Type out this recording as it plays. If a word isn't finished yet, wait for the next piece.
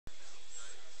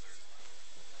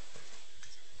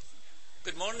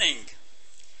Good morning.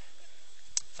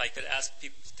 If I could ask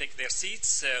people to take their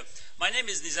seats. My name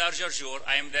is Nizar Jarjour.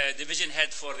 I am the division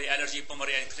head for the Allergy,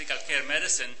 Pulmonary, and Critical Care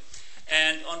Medicine.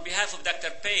 And on behalf of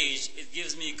Dr. Page, it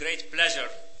gives me great pleasure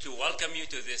to welcome you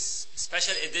to this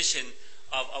special edition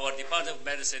of our Department of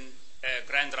Medicine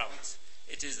Grand Rounds.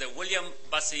 It is the William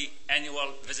Bussey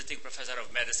Annual Visiting Professor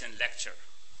of Medicine Lecture.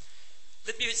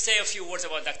 Let me say a few words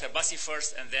about Dr. Bussey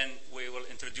first, and then we will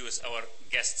introduce our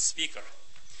guest speaker.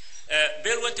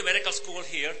 Bill went to medical school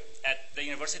here at the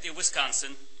University of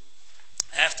Wisconsin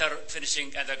after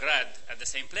finishing undergrad at the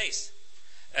same place.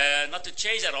 Not to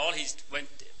change at all, he went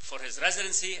for his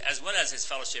residency as well as his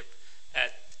fellowship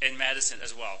in Madison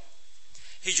as well.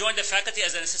 He joined the faculty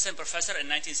as an assistant professor in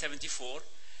 1974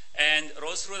 and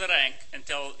rose through the rank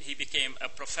until he became a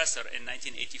professor in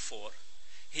 1984.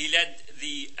 He led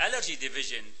the allergy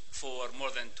division for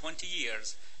more than 20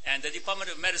 years and the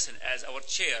Department of Medicine as our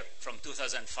chair from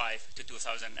 2005 to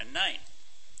 2009.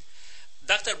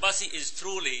 Dr. Bussey is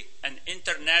truly an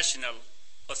international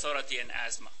authority in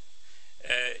asthma,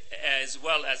 as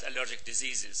well as allergic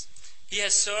diseases. He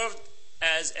has served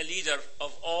as a leader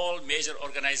of all major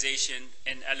organizations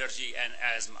in allergy and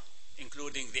asthma,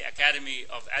 including the Academy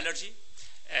of Allergy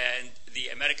and the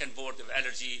American Board of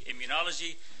Allergy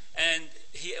Immunology, and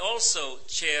he also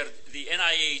chaired the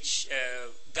NIH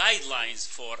guidelines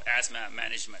for asthma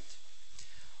management.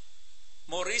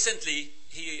 More recently,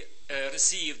 he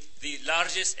received the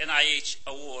largest NIH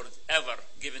award ever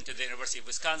given to the University of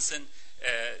Wisconsin,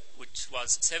 which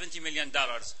was $70 million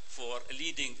for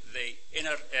leading the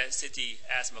Inner City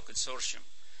Asthma Consortium.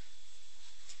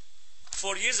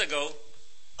 4 years ago,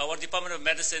 our Department of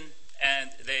Medicine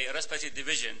and the Respiratory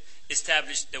Division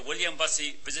established the William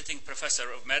Bussey Visiting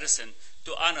Professor of Medicine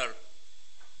to honor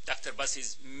Dr.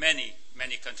 Bussey's many,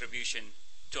 many contributions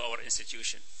to our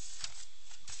institution.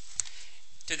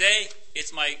 Today,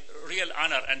 it's my real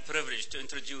honor and privilege to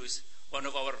introduce one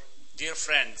of our dear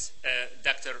friends,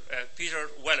 Dr. Peter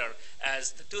Weller,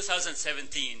 as the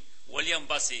 2017 William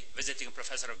Bussey Visiting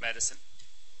Professor of Medicine.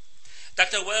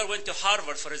 Dr. Weller went to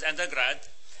Harvard for his undergrad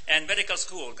and medical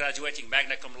school, graduating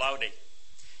magna cum laude,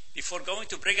 before going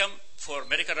to Brigham for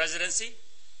medical residency,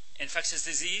 infectious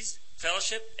disease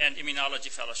fellowship, and immunology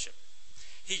fellowship.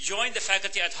 He joined the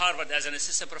faculty at Harvard as an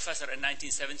assistant professor in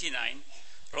 1979,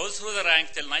 rose through the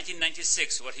rank till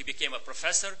 1996, where he became a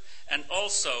professor and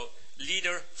also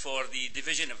leader for the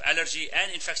Division of Allergy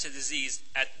and Infectious Disease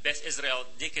at Beth Israel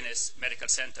Deaconess Medical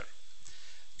Center.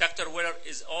 Dr. Weller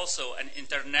is also an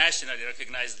internationally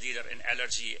recognized leader in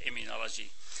allergy immunology,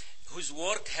 whose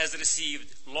work has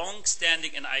received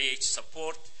long-standing NIH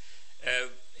support.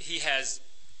 He has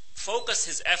focused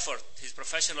his effort, his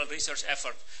professional research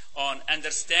effort, on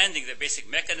understanding the basic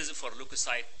mechanism for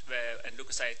leukocyte and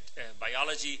leukocyte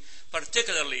biology,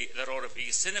 particularly the role of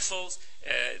eosinophils,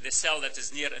 the cell that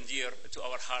is near and dear to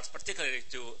our hearts, particularly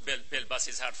to Bill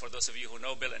Bussey's heart, for those of you who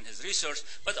know Bill and his research,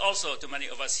 but also to many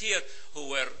of us here who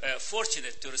were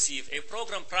fortunate to receive a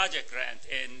program project grant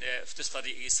to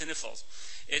study eosinophils.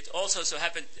 It also so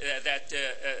happened that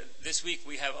this week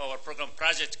we have our program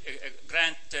project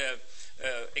grant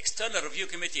external review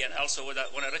committee, and also want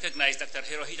to recognize Dr.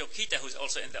 Hirohito Kita, who's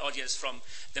also in the audience from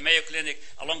the Mayo Clinic,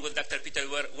 along with Dr. Peter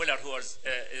Weller, who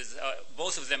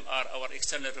both of them are our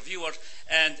external reviewers,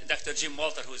 and Dr. Jim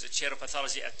Walter, who is the chair of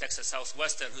pathology at Texas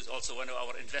Southwestern, who's also one of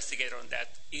our investigators on that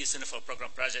eosinophil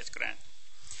program project grant.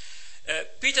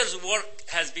 Peter's work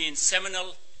has been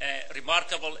seminal,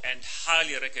 remarkable, and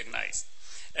highly recognized.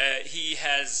 He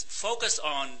has focused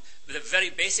on the very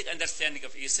basic understanding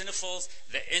of eosinophils,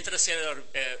 the intracellular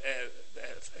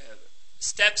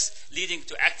steps leading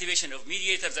to activation of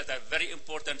mediators that are very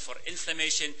important for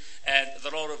inflammation, and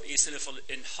the role of eosinophil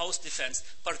in host defense,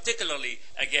 particularly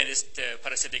against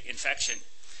parasitic infection.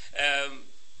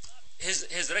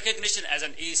 His recognition as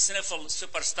an eosinophil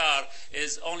superstar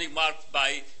is only marked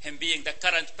by him being the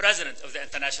current president of the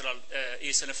International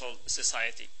Eosinophil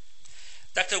Society.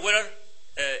 Dr. Weller,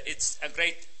 it's a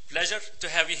great pleasure to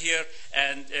have you here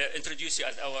and introduce you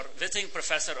as our visiting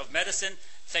professor of medicine.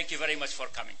 Thank you very much for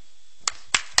coming.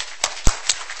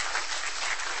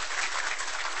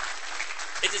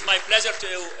 It is my pleasure to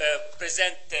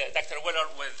present Dr. Weller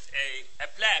with a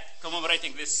plaque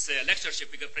commemorating this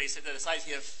lectureship. We could place it at the side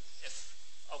here.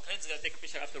 Okay, let's take a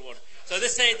picture afterward. So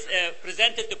this says,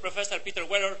 presented to Professor Peter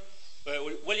Weller,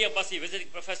 William Bussey, Visiting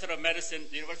Professor of Medicine,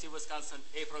 University of Wisconsin,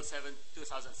 April 7,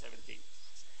 2017.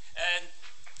 And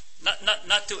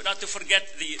not to forget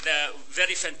the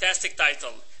very fantastic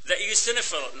title, The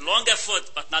Eosinophil, Long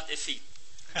Afoot But Not Effete.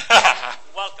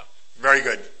 Welcome. Very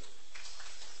good.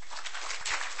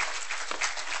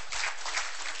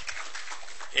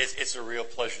 It's a real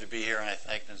pleasure to be here, and I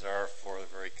thank Nazar for a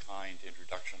very kind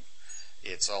introduction.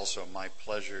 It's also my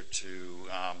pleasure to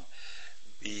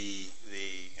be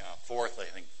the fourth, I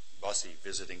think, Bussey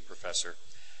visiting professor.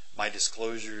 My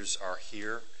disclosures are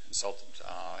here, consultant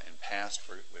in past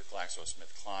with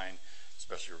GlaxoSmithKline,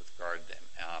 especially with regard to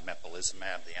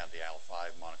mepolizumab, the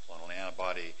anti-IL-5 monoclonal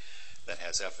antibody that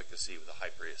has efficacy with the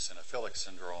hypereosinophilic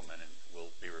syndrome, and will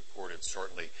be reported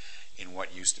shortly in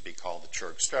what used to be called the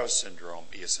Churg-Strauss syndrome,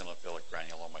 eosinophilic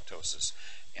granulomatosis,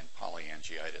 and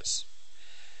polyangiitis.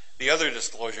 The other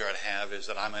disclosure I'd have is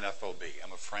that I'm an FOB.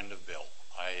 I'm a friend of Bill.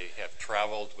 I have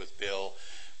traveled with Bill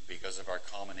because of our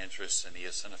common interests in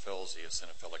eosinophils,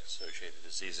 eosinophilic associated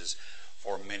diseases,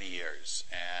 for many years.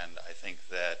 And I think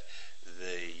that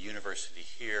the university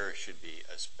here should be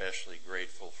especially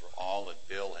grateful for all that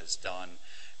Bill has done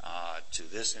to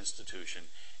this institution,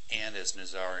 and as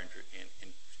Nazar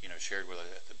shared with us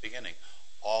at the beginning,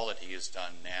 all that he has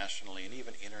done nationally and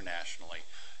even internationally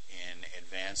in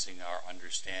advancing our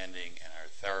understanding and our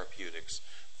therapeutics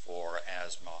for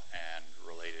asthma and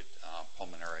related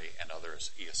pulmonary and other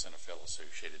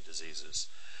eosinophil-associated diseases.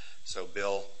 So,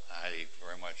 Bill, I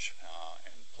very much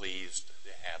am pleased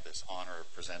to have this honor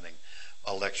of presenting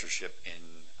a lectureship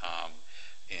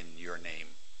in your name.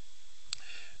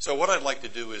 So what I'd like to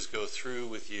do is go through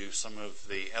with you some of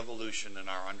the evolution in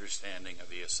our understanding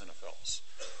of eosinophils.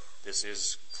 This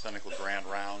is clinical grand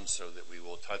round, so that we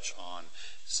will touch on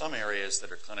some areas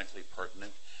that are clinically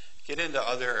pertinent, get into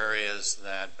other areas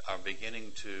that are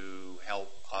beginning to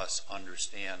help us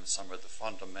understand some of the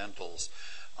fundamentals,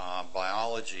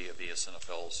 biology of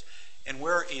eosinophils, and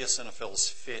where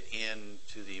eosinophils fit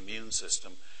into the immune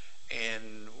system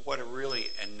and what are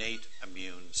really innate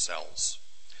immune cells.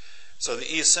 So the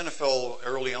eosinophil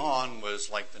early on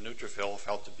was like the neutrophil,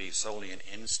 felt to be solely an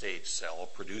end-stage cell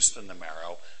produced in the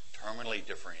marrow, terminally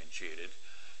differentiated.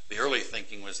 The early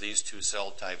thinking was these two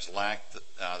cell types lacked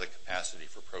the capacity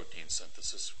for protein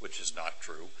synthesis, which is not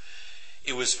true.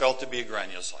 It was felt to be a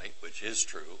granulocyte, which is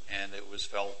true, and it was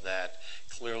felt that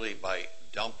clearly by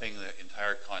dumping the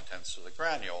entire contents of the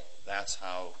granule, that's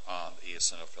how the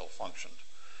eosinophil functioned.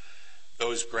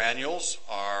 Those granules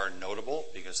are notable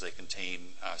because they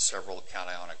contain several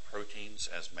cationic proteins,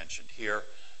 as mentioned here: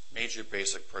 major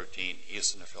basic protein,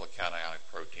 eosinophil cationic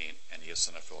protein, and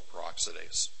eosinophil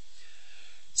peroxidase.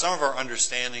 Some of our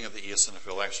understanding of the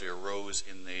eosinophil actually arose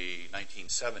in the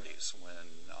 1970s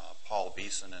when Paul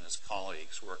Beeson and his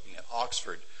colleagues working at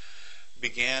Oxford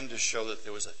began to show that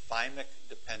there was a thymic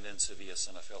dependence of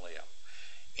eosinophilia.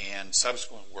 And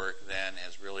subsequent work then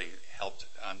has really helped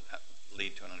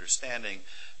lead to an understanding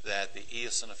that the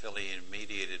eosinophilia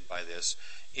mediated by this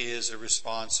is a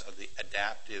response of the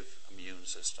adaptive immune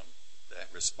system, that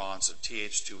response of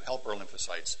Th2 helper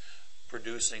lymphocytes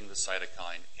producing the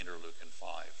cytokine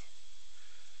interleukin-5.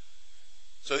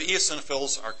 So the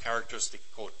eosinophils are characteristic,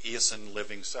 quote, eosin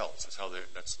living cells.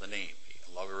 That's the name,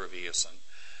 lover of eosin.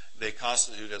 They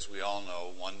constitute, as we all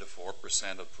know, 1 to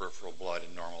 4% of peripheral blood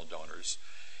in normal donors.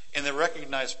 And they're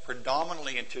recognized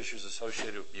predominantly in tissues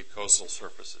associated with mucosal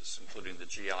surfaces, including the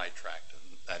GI tract,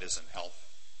 and that is in health.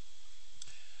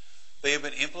 They have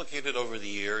been implicated over the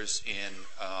years in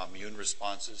immune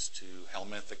responses to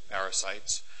helminthic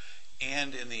parasites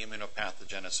and in the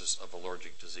immunopathogenesis of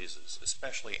allergic diseases,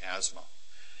 especially asthma.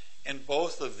 And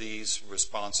both of these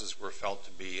responses were felt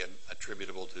to be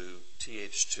attributable to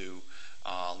Th2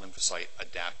 lymphocyte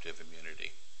adaptive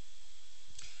immunity.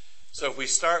 So if we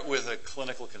start with a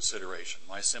clinical consideration,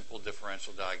 my simple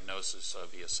differential diagnosis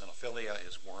of eosinophilia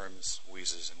is worms,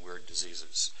 wheezes, and weird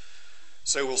diseases.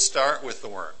 So we'll start with the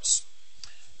worms.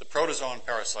 The protozoan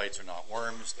parasites are not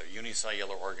worms. They're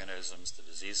unicellular organisms. The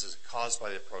diseases caused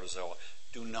by the protozoa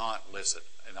do not elicit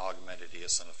an augmented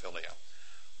eosinophilia.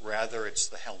 Rather, it's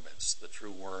the helminths, the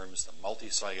true worms, the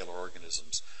multicellular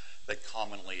organisms that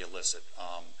commonly elicit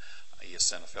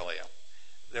eosinophilia.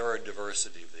 There are a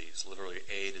diversity of these, literally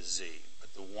A to Z.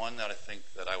 But the one that I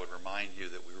think that I would remind you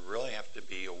that we really have to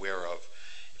be aware of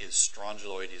is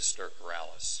Strongyloides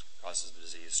stercoralis, causes the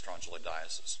disease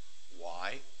strongyloidiasis.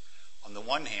 Why? On the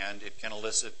one hand, it can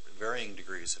elicit varying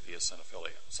degrees of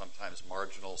eosinophilia, sometimes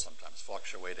marginal, sometimes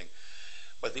fluctuating.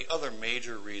 But the other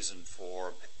major reason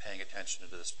for paying attention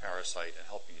to this parasite and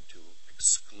helping to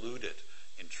exclude it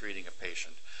in treating a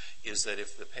patient is that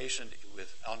if the patient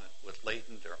with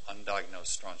latent or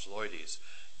undiagnosed strongyloides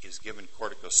is given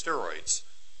corticosteroids,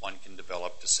 one can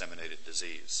develop disseminated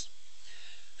disease.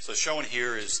 So shown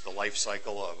here is the life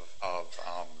cycle of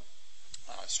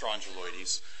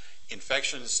strongyloides.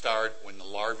 Infections start when the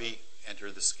larvae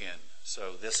enter the skin.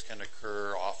 So this can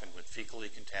occur often with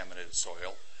fecally contaminated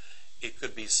soil. It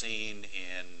could be seen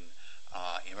in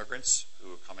immigrants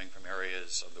who are coming from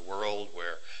areas of the world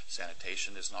where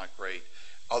sanitation is not great,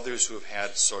 others who have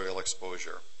had soil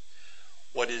exposure.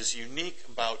 What is unique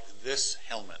about this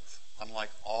helminth,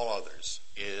 unlike all others,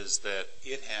 is that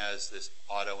it has this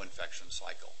auto-infection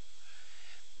cycle.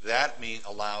 That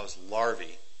allows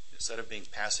larvae, instead of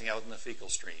passing out in the fecal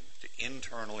stream, to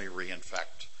internally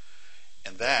reinfect.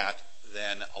 And that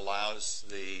then allows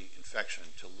the infection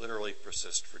to literally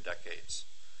persist for decades.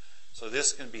 So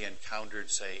this can be encountered,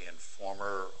 say, in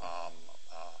former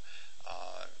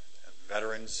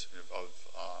veterans,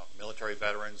 military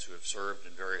veterans who have served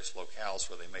in various locales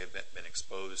where they may have been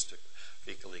exposed to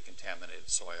fecally contaminated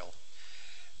soil.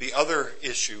 The other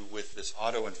issue with this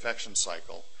auto-infection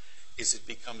cycle is it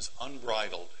becomes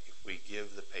unbridled if we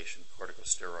give the patient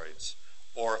corticosteroids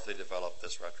or if they develop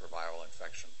this retroviral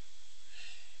infection.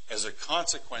 As a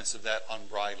consequence of that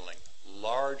unbridling,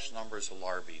 large numbers of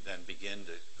larvae then begin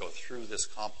to go through this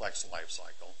complex life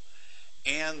cycle,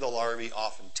 and the larvae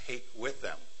often take with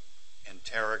them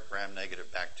enteric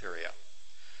gram-negative bacteria.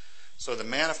 So the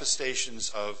manifestations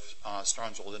of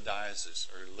strongyloidiasis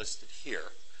are listed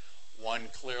here. One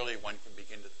can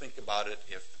begin to think about it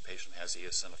if the patient has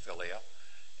eosinophilia,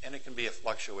 and it can be a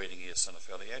fluctuating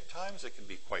eosinophilia. At times it can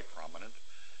be quite prominent.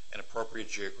 An appropriate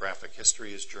geographic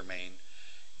history is germane.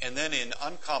 And then in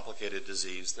uncomplicated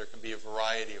disease, there can be a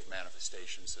variety of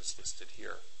manifestations as listed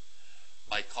here.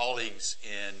 My colleagues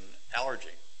in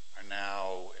allergy are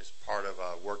now, as part of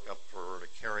a workup for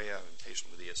urticaria and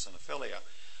patient with eosinophilia,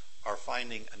 are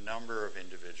finding a number of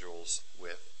individuals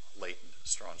with latent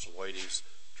strongyloides.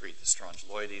 Treat the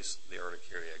strongyloides, the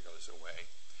urticaria goes away.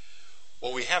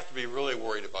 What we have to be really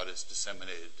worried about is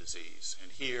disseminated disease.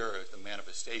 And here are the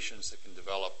manifestations that can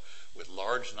develop with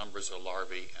large numbers of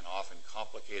larvae and often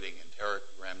complicating enteric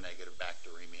gram-negative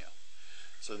bacteremia.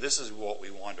 So this is what we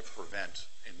want to prevent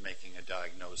in making a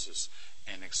diagnosis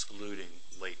and excluding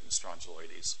latent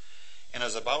strongyloides. And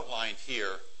as I've outlined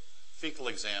here, fecal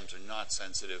exams are not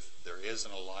sensitive. There is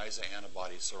an ELISA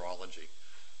antibody serology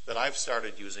that I've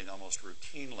started using almost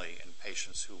routinely in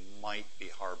patients who might be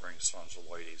harboring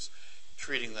strongyloides,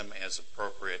 treating them as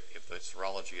appropriate if the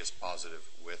serology is positive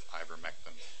with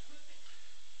ivermectin.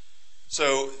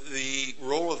 So the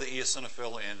role of the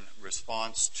eosinophil in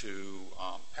response to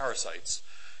parasites,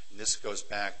 and this goes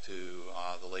back to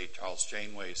the late Charles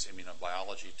Janeway's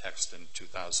immunobiology text in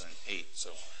 2008,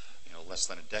 so less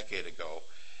than a decade ago.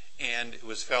 And it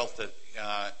was felt that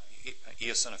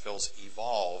eosinophils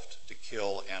evolved to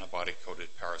kill antibody-coated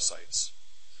parasites.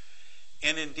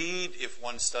 And indeed, if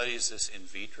one studies this in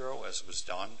vitro, as was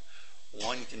done,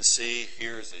 one can see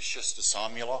here's a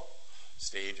schistosomula,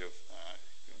 stage of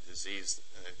disease,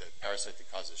 the parasite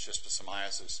that causes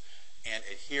schistosomiasis, and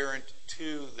adherent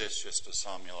to this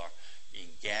schistosomula being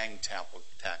gang-tackled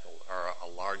are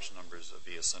large numbers of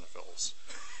eosinophils.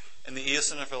 And the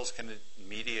eosinophils can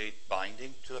mediate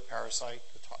binding to the parasite,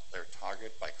 their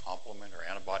target, by complement or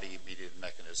antibody-mediated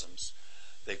mechanisms.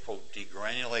 They, quote,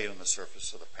 degranulate on the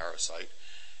surface of the parasite.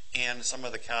 And some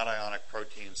of the cationic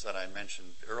proteins that I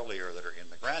mentioned earlier that are in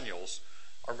the granules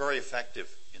are very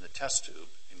effective in the test tube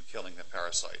in killing the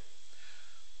parasite.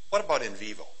 What about in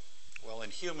vivo? Well,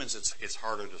 in humans, it's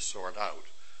harder to sort out,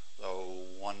 though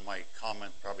one might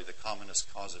comment probably the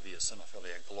commonest cause of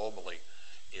eosinophilia globally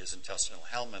is intestinal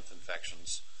helminth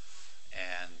infections,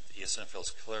 and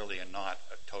eosinophils clearly are not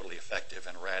totally effective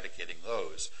in eradicating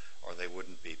those, or they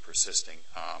wouldn't be persisting.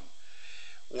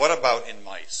 What about in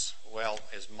mice? Well,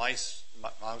 as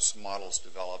mouse models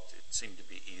developed, it seemed to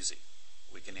be easy.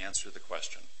 We can answer the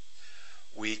question.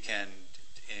 We can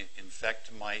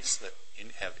infect mice that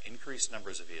have increased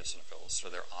numbers of eosinophils, so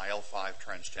they're IL-5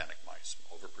 transgenic mice,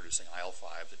 overproducing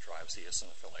IL-5 that drives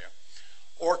eosinophilia.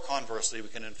 Or conversely, we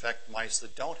can infect mice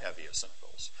that don't have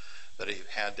eosinophils, that have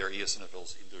had their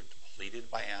eosinophils either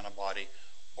depleted by antibody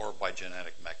or by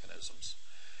genetic mechanisms.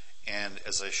 And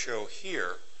as I show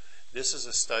here, this is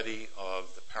a study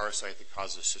of the parasite that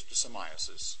causes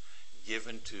schistosomiasis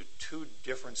given to two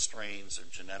different strains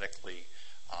of genetically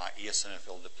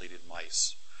eosinophil-depleted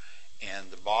mice.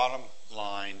 And the bottom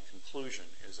line conclusion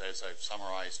is, as I've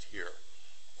summarized here,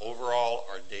 overall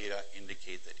our data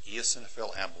indicate that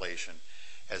eosinophil ablation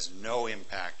has no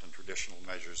impact on traditional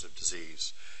measures of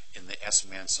disease in the S.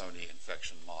 mansoni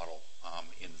infection model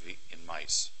in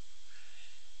mice.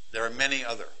 There are many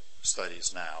other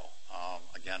studies now,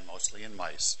 again mostly in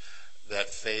mice, that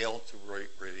fail to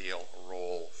reveal a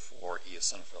role for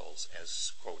eosinophils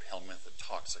as, quote, helminth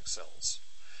toxic cells.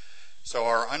 So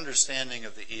our understanding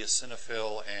of the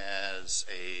eosinophil as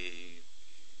a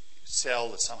cell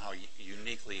that somehow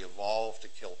uniquely evolved to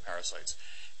kill parasites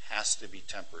has to be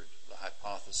tempered. The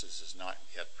hypothesis is not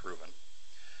yet proven.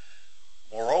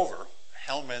 Moreover,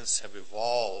 helminths have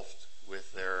evolved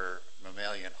with their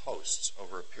mammalian hosts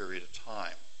over a period of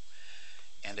time.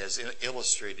 And as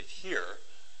illustrated here,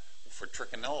 for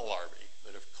trichinella larvae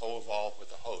that have co-evolved with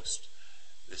the host,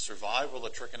 the survival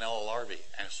of trichinella larvae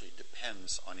actually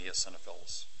depends on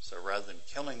eosinophils. So rather than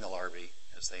killing the larvae,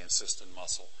 as they insist in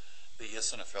muscle, the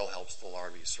eosinophil helps the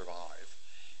larvae survive.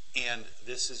 And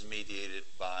this is mediated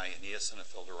by an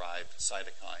eosinophil-derived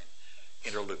cytokine,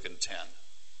 interleukin 10.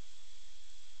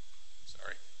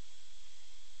 Sorry.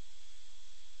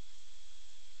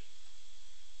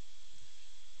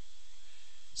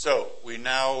 So we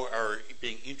now are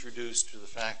being introduced to the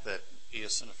fact that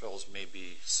eosinophils may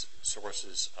be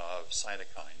sources of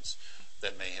cytokines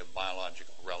that may have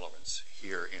biological relevance,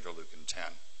 here interleukin 10.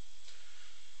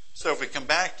 So if we come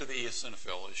back to the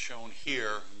eosinophil, as shown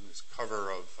here in this cover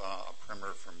of a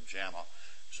primer from JAMA,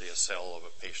 actually a cell of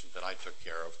a patient that I took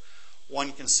care of,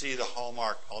 one can see the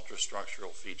hallmark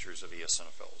ultrastructural features of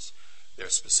eosinophils. They're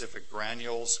specific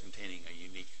granules containing a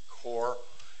unique core.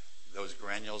 Those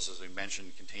granules, as we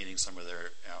mentioned, containing some of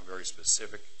their very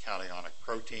specific cationic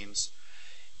proteins.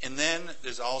 And then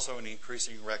there's also an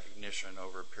increasing recognition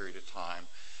over a period of time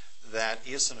that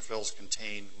eosinophils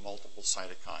contain multiple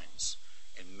cytokines,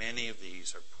 and many of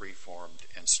these are preformed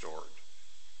and stored.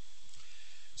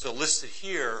 So listed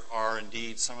here are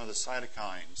indeed some of the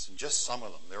cytokines, and just some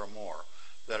of them, there are more,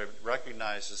 that are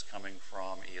recognized as coming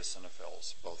from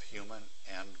eosinophils, both human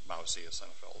and mouse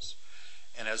eosinophils.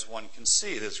 And as one can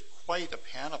see, there's quite a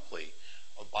panoply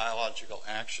of biological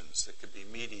actions that could be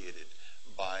mediated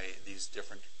by these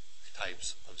different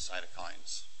types of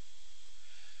cytokines.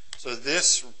 So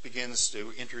this begins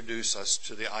to introduce us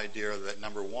to the idea that,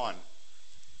 number one,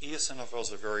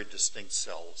 eosinophils are very distinct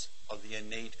cells of the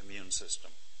innate immune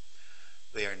system.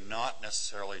 They are not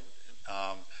necessarily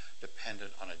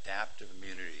dependent on adaptive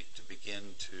immunity to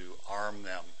begin to arm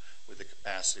them with the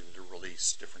capacity to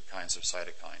release different kinds of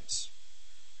cytokines.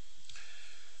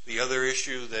 The other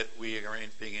issue that we are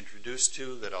being introduced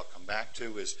to that I'll come back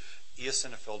to is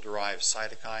eosinophil-derived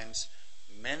cytokines.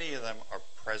 Many of them are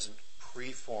present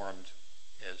preformed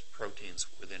as proteins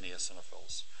within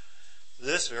eosinophils.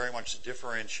 This very much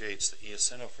differentiates the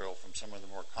eosinophil from some of the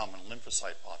more common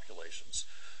lymphocyte populations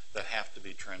that have to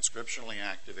be transcriptionally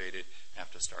activated,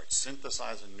 have to start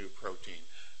synthesizing new protein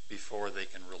before they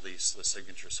can release the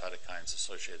signature cytokines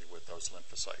associated with those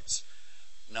lymphocytes.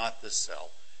 Not this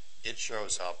cell. It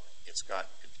shows up, it's got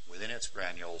within its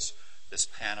granules this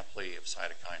panoply of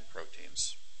cytokine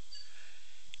proteins.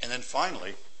 And then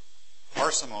finally,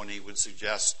 parsimony would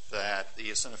suggest that the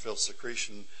eosinophil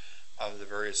secretion of the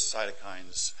various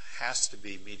cytokines has to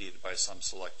be mediated by some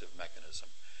selective mechanism.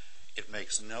 It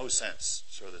makes no sense,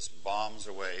 sort of this bombs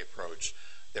away approach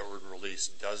that would release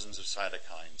dozens of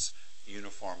cytokines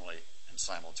uniformly and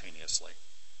simultaneously.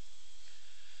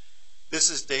 This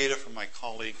is data from my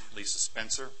colleague Lisa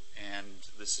Spencer, and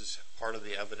this is part of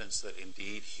the evidence that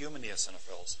indeed human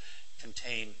eosinophils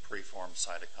contain preformed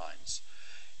cytokines.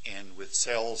 And with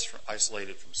cells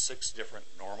isolated from 6 different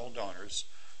normal donors,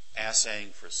 assaying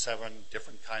for 7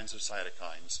 different kinds of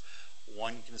cytokines,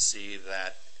 one can see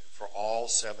that for all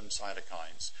 7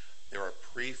 cytokines, there are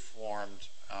preformed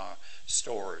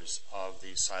stores of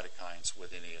these cytokines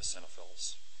within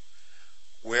eosinophils.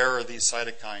 Where are these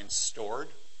cytokines stored?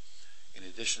 In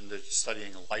addition to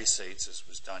studying lysates, as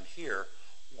was done here,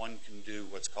 one can do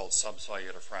what's called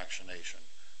subcellular fractionation.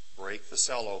 Break the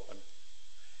cell open,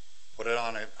 put it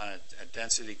on a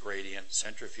density gradient,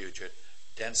 centrifuge it,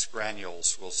 dense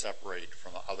granules will separate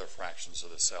from the other fractions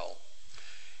of the cell.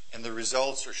 And the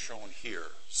results are shown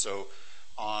here. So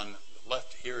on the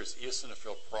left here is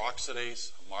eosinophil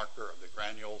peroxidase, a marker of the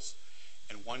granules,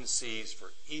 and one sees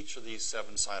for each of these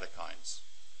 7 cytokines,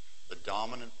 the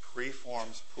dominant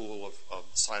preformed pool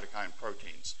of cytokine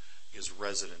proteins is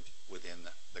resident within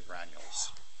the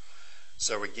granules.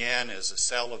 So again, as a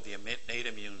cell of the innate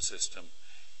immune system,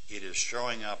 it is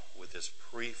showing up with this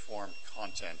preformed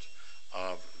content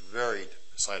of varied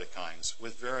cytokines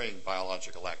with varying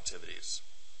biological activities.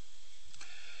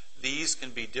 These can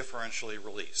be differentially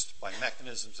released by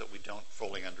mechanisms that we don't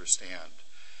fully understand.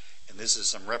 And this is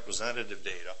some representative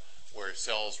data where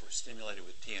cells were stimulated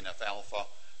with TNF-alpha.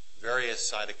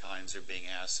 Various cytokines are being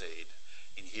assayed.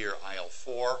 And here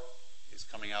IL-4 is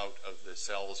coming out of the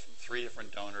cells from 3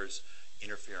 different donors.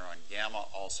 Interferon gamma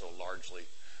also largely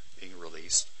being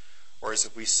released. Whereas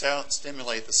if we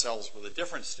stimulate the cells with a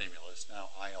different stimulus, now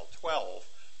IL-12,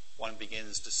 one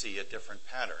begins to see a different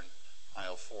pattern.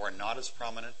 IL-4 not as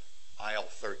prominent.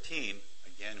 IL-13,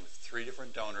 again with 3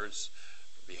 different donors,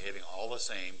 behaving all the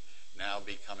same. now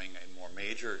becoming a more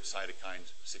major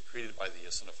cytokine secreted by the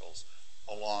eosinophils,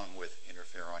 along with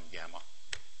interferon gamma.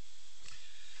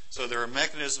 So there are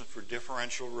mechanisms for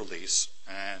differential release,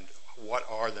 and what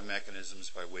are the mechanisms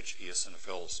by which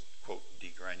eosinophils, quote,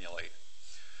 degranulate?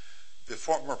 The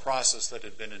former process that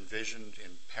had been envisioned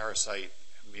in parasite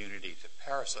immunity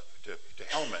to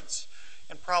helminths,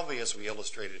 and probably as we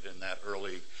illustrated in that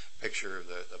early picture of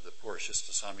the poor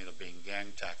schistosomia being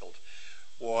gang-tackled,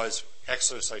 was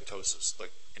exocytosis. The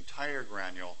entire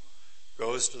granule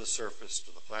goes to the surface,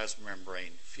 to the plasma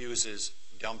membrane, fuses,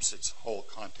 dumps its whole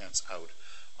contents out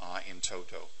in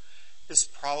toto. This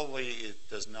probably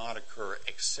does not occur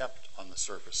except on the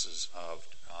surfaces of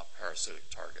parasitic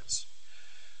targets.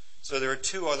 So there are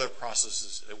two other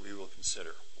processes that we will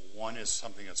consider. One is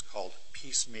something that's called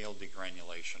piecemeal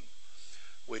degranulation,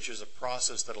 which is a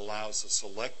process that allows the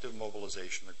selective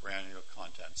mobilization of granular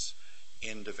contents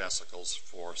into vesicles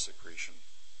for secretion.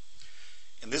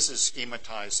 And this is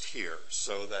schematized here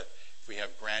so that if we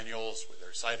have granules with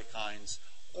their cytokines,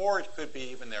 or it could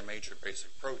be even their major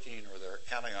basic protein or their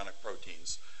cationic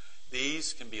proteins,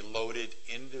 these can be loaded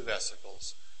into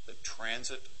vesicles that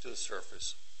transit to the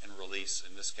surface and release,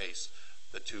 in this case,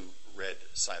 the two red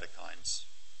cytokines.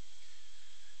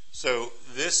 So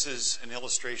this is an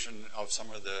illustration of some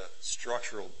of the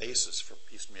structural basis for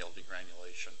piecemeal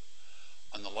degranulation.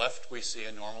 On the left, we see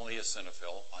a normal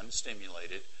eosinophil,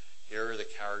 unstimulated. Here are the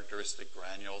characteristic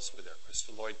granules with their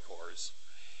crystalloid cores.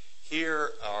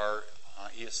 Here are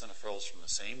eosinophils from the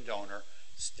same donor,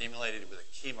 stimulated with a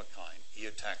chemokine,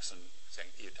 eotaxin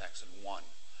 1.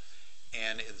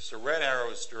 And as the red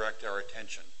arrows direct our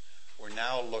attention, we're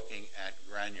now looking at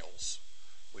granules,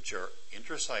 which are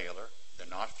intracellular. They're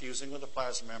not fusing with the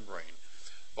plasma membrane,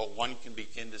 but one can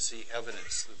begin to see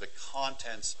evidence that the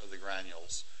contents of the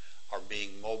granules are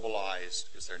being mobilized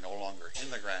because they're no longer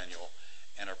in the granule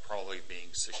and are probably being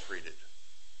secreted.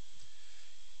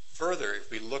 Further, if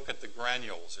we look at the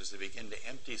granules as they begin to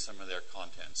empty some of their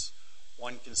contents,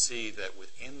 one can see that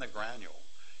within the granule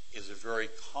is a very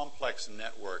complex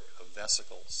network of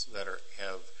vesicles that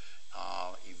have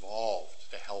evolved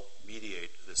to help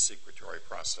mediate this secretory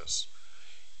process.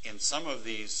 And some of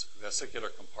these vesicular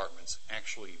compartments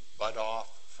actually bud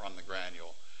off from the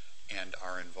granule and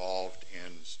are involved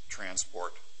in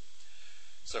transport.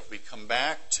 So if we come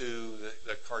back to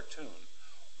the cartoon,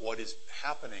 what is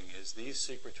happening is these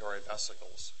secretory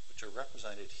vesicles, which are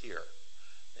represented here,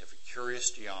 they have a curious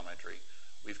geometry.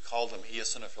 We've called them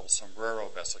eosinophil sombrero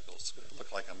vesicles. They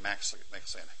look like a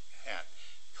Mexican hat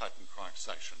cut in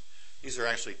cross-section. These are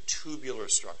actually tubular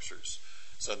structures.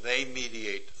 So they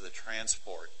mediate the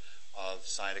transport of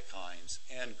cytokines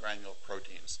and granule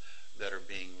proteins that are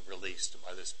being released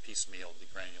by this piecemeal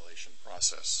degranulation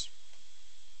process.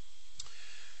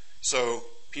 So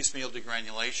piecemeal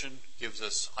degranulation gives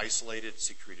us isolated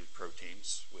secreted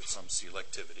proteins with some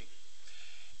selectivity.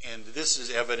 And this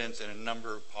is evident in a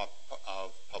number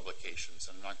of publications.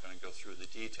 I'm not going to go through the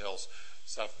details,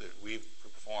 stuff that we've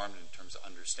performed in terms of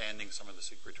understanding some of the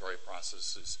secretory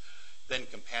processes. Then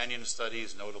companion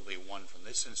studies, notably one from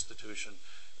this institution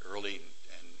early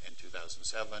in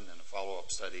 2007, and a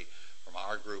follow-up study from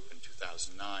our group in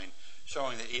 2009,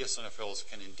 showing that eosinophils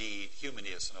can indeed, human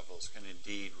eosinophils can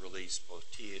indeed release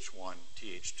both Th1,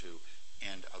 Th2,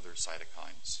 and other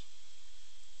cytokines.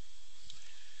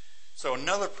 So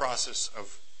another process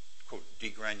of, quote,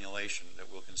 degranulation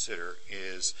that we'll consider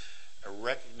is a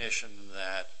recognition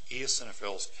that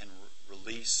eosinophils can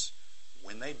release,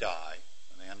 when they die,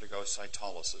 when they undergo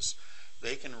cytolysis,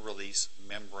 they can release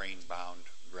membrane-bound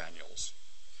granules.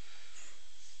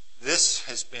 This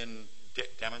has been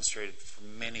demonstrated for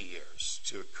many years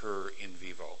to occur in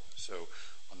vivo. So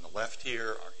on the left here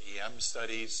are EM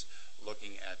studies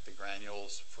looking at the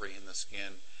granules free in the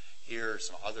skin. Here are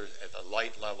some others at the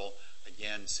light level,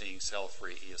 again seeing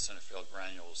cell-free eosinophil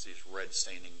granules, these red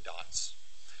staining dots.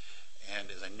 And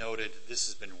as I noted, this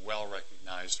has been well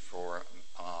recognized for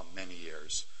many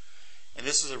years. And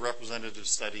this is a representative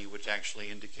study which actually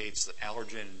indicates that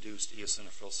allergen-induced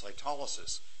eosinophil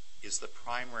cytolysis is the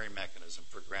primary mechanism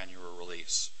for granular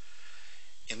release.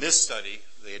 In this study,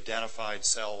 they identified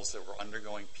cells that were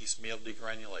undergoing piecemeal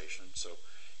degranulation. So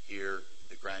here,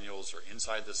 the granules are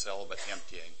inside the cell but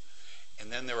emptying.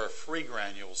 And then there are free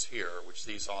granules here, which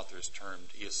these authors termed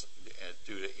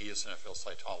due to eosinophil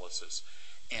cytolysis,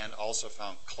 and also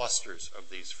found clusters of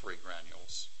these free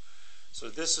granules. So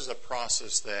this is a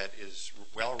process that is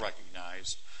well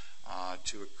recognized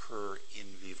to occur in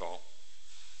vivo.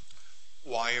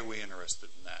 Why are we interested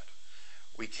in that?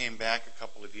 We came back a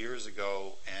couple of years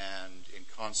ago and, in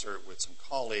concert with some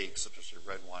colleagues, such as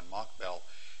Redwan Mokbel,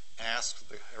 asked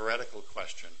the heretical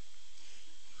question,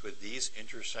 could these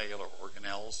intracellular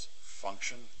organelles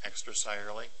function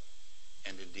extracellularly?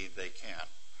 And indeed they can.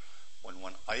 When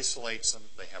one isolates them,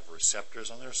 they have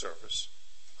receptors on their surface,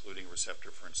 including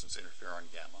receptor, for instance,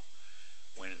 interferon gamma.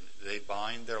 When they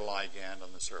bind their ligand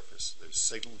on the surface, there's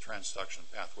signal transduction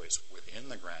pathways within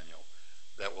the granule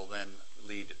that will then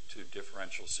lead to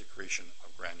differential secretion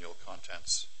of granule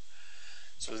contents.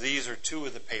 So these are two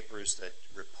of the papers that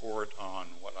report on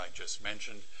what I just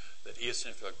mentioned, that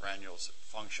eosinophilic granules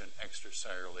function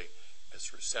extracellularly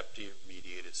as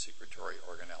receptor-mediated secretory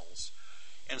organelles.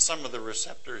 And some of the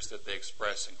receptors that they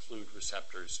express include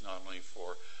receptors not only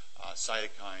for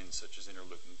cytokines such as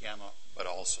interleukin gamma, but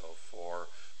also for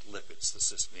lipids, the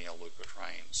cis-menyl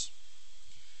leukotrienes.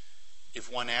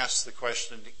 If one asks the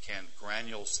question, can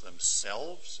granules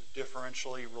themselves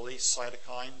differentially release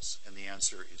cytokines? And the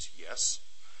answer is yes.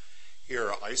 Here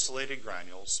are isolated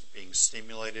granules being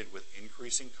stimulated with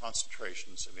increasing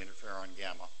concentrations of interferon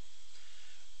gamma.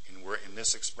 And in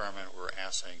this experiment, we're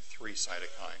assaying 3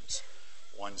 cytokines.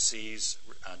 One sees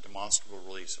demonstrable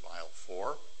release of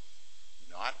IL-4,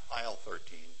 not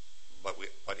IL-13,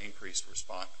 but increased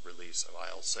release of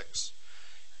IL-6.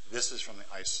 This is from the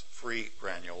ice-free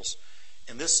granules,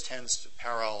 and this tends to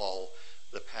parallel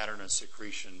the pattern of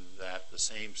secretion that the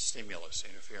same stimulus,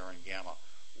 interferon gamma,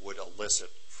 would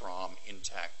elicit from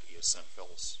intact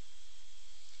eosinophils.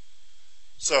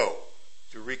 So,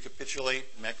 to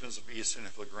recapitulate, mechanisms of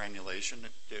eosinophil granulation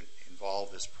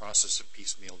involve this process of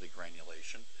piecemeal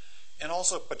degranulation, and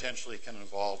also potentially can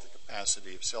involve the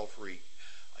capacity of cell-free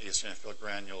eosinophil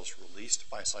granules released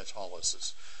by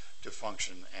cytolysis to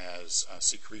function as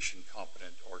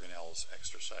secretion-competent organelles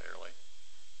extracellularly.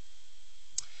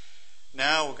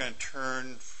 Now we're going to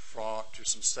turn to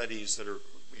some studies that are,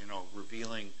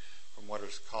 revealing from what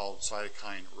is called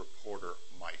cytokine reporter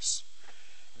mice.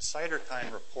 The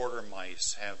cytokine reporter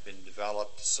mice have been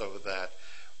developed so that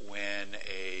when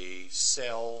a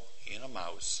cell in a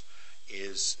mouse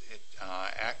is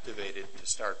activated to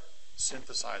start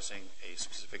synthesizing a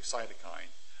specific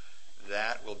cytokine,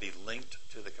 that will be linked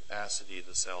to the capacity of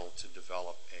the cell to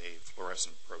develop a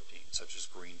fluorescent protein, such as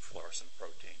green fluorescent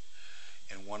protein.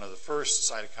 And one of the first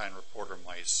cytokine reporter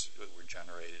mice that were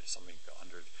generated is something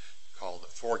called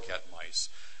forget mice.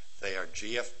 They are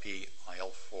GFP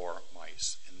IL-4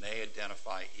 mice, and they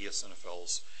identify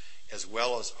eosinophils as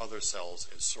well as other cells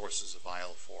as sources of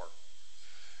IL-4.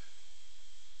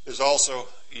 There's also,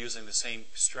 using the same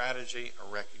strategy,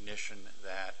 a recognition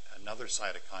that another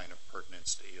cytokine of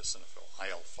pertinence to eosinophil,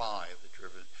 IL-5,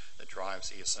 that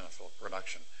drives eosinophil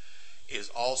production,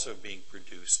 is also being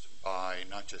produced by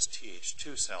not just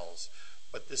Th2 cells,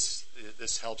 but this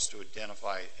helps to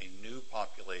identify a new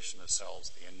population of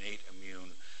cells, the innate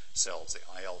immune cells,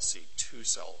 the ILC2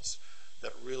 cells,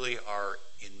 that really are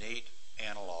innate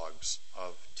analogs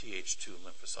of Th2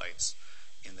 lymphocytes,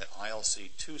 in that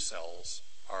ILC2 cells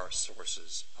are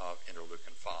sources of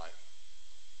interleukin-5.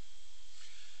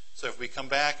 So if we come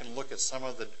back and look at some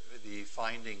of the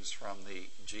findings from the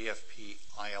GFP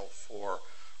IL-4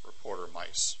 reporter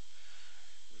mice,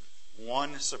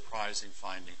 one surprising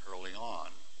finding early on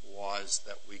was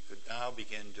that we could now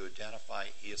begin to identify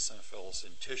eosinophils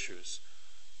in tissues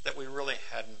that we really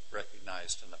hadn't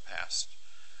recognized in the past.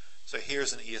 So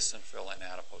here's an eosinophil in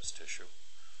adipose tissue.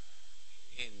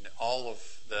 In all of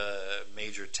the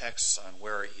major texts on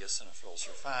where eosinophils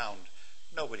are found,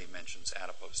 nobody mentions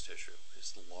adipose tissue.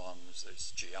 There's the lungs,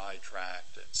 there's the GI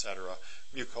tract, etc.,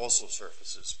 mucosal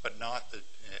surfaces, but not the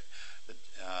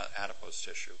adipose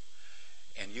tissue.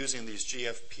 And using these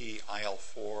GFP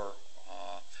IL-4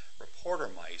 reporter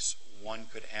mice, one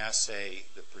could assay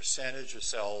the percentage of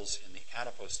cells in the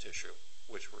adipose tissue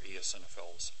which were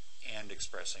eosinophils and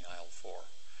expressing IL-4.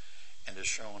 And as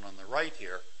shown on the right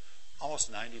here,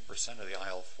 almost 90% of the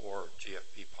IL-4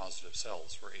 GFP positive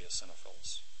cells were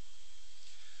eosinophils.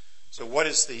 So what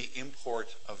is the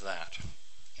import of that?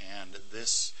 And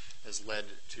this has led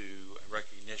to a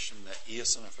recognition that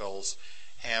eosinophils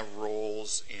have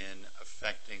roles in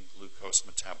affecting glucose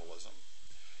metabolism.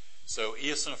 So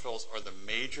eosinophils are the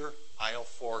major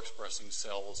IL-4 expressing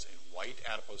cells in white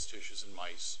adipose tissues in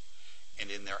mice, and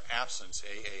in their absence,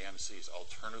 AAMC's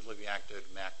alternatively active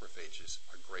macrophages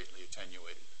are greatly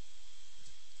attenuated.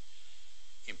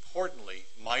 Importantly,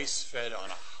 mice fed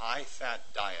on a high-fat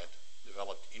diet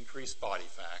developed increased body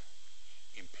fat,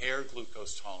 impaired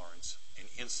glucose tolerance, and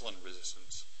insulin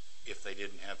resistance if they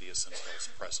didn't have the eosinophils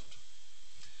present.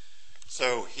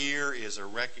 So here is a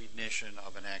recognition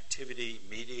of an activity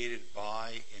mediated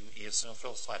by an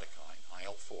eosinophil cytokine,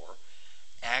 IL-4,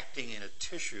 acting in a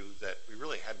tissue that we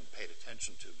really hadn't paid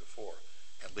attention to before,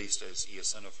 at least as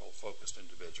eosinophil-focused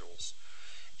individuals.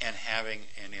 and having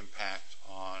an impact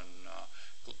on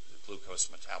glucose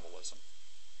metabolism.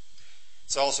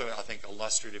 It's also, I think,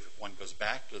 illustrative if one goes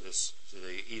back to the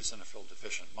eosinophil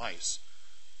deficient mice.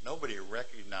 Nobody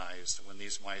recognized when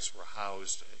these mice were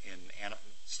housed in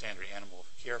standard animal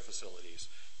care facilities,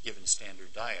 given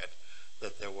standard diet,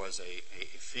 that there was a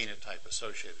phenotype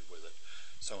associated with it.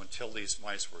 So until these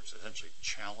mice were essentially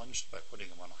challenged by putting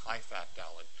them on a high-fat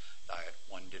diet,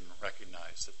 one didn't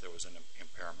recognize that there was an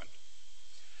impairment.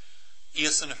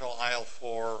 Eosinophil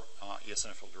IL-4,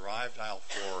 eosinophil-derived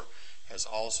IL-4, has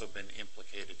also been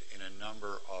implicated in a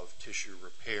number of tissue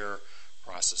repair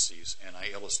processes, and I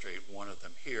illustrate one of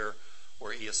them here,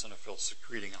 where eosinophils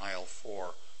secreting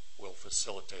IL-4 will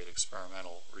facilitate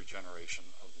experimental regeneration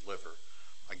of the liver,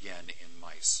 again in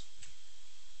mice.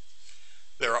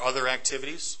 There are other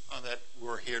activities that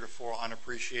were heretofore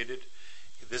unappreciated.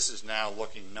 This is now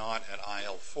looking not at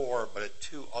IL-4, but at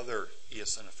two other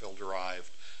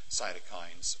eosinophil-derived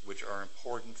cytokines, which are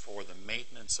important for the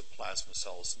maintenance of plasma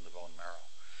cells in the bone marrow.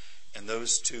 And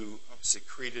those two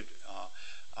secreted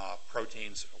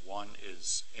proteins, one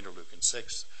is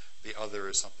interleukin-6, the other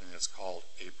is something that's called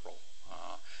APRIL,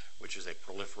 which is a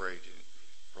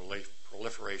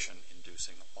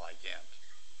proliferation-inducing ligand.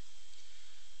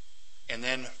 And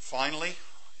then finally,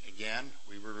 again,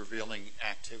 we were revealing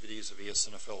activities of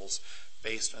eosinophils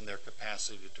based on their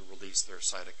capacity to release their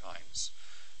cytokines.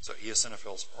 So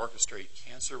eosinophils orchestrate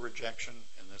cancer rejection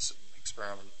in this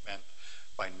experiment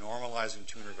by normalizing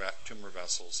tumor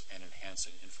vessels and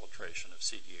enhancing infiltration of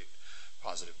CD8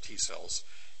 positive T cells.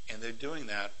 And they're doing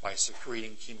that by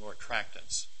secreting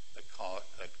chemoattractants that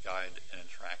guide and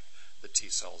attract the T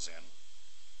cells in.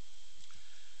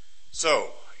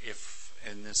 So, if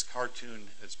in this cartoon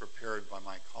that's prepared by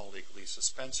my colleague Lisa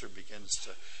Spencer begins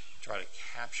to try to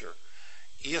capture,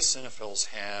 eosinophils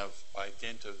have, by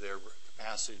dint of their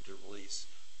capacity to release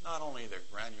not only their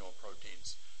granule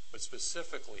proteins, but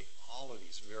specifically all of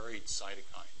these varied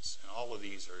cytokines, and all of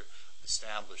these are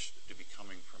established to be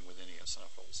coming from within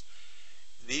eosinophils.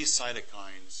 These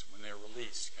cytokines, when they're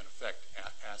released, can affect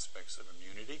aspects of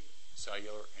immunity,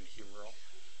 cellular and humoral,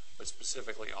 but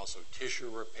specifically also tissue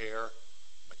repair,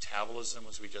 metabolism,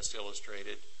 as we just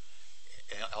illustrated,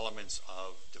 elements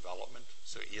of development.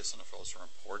 So eosinophils are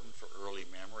important for early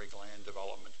mammary gland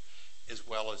development, as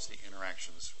well as the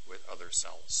interactions with other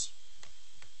cells.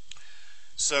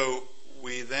 So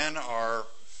we then are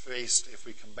faced, if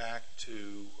we come back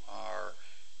to our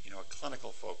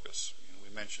clinical focus, we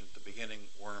mentioned at the beginning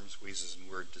worms, wheezes, and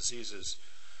weird diseases.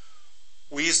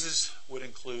 Wheezes would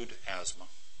include asthma,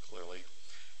 clearly,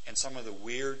 and some of the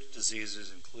weird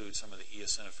diseases include some of the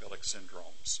eosinophilic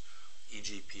syndromes.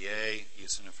 EGPA,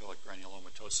 eosinophilic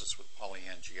granulomatosis with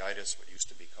polyangiitis, what used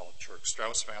to be called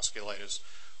Church-Strauss vasculitis,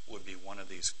 would be one of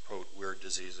these, quote, weird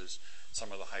diseases,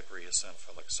 some of the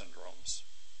hypereosinophilic syndromes.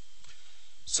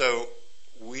 So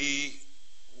we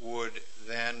would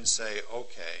then say,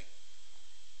 okay,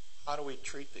 how do we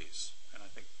treat these? And I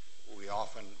think we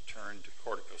often turn to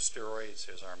corticosteroids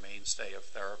as our mainstay of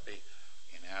therapy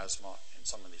in asthma and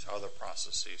some of these other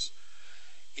processes.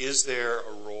 Is there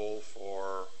a role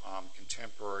for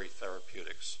contemporary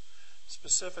therapeutics,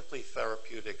 specifically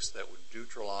therapeutics that would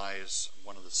neutralize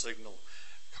one of the signal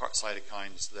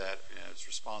cytokines that is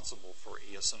responsible for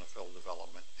eosinophil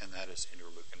development, and that is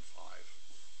interleukin-5.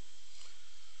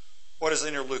 What does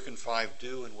interleukin-5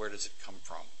 do, and where does it come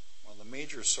from? Well, the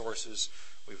major sources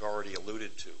we've already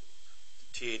alluded to.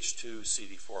 The Th2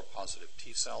 CD4 positive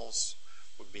T cells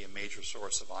would be a major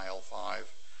source of IL-5.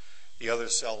 The other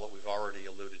cell that we've already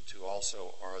alluded to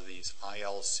also are these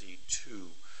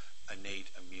ILC2 innate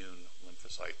immune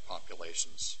lymphocyte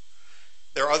populations.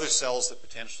 There are other cells that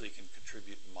potentially can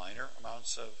contribute minor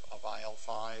amounts of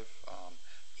IL-5,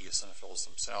 eosinophils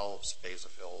themselves,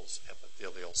 basophils,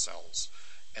 epithelial cells,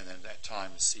 and then at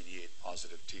times CD8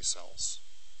 positive T cells.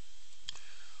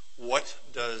 What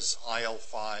does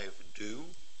IL-5 do?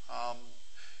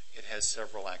 It has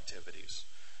several activities.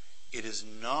 It is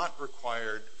not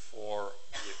required for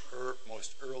the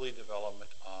most early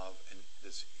development of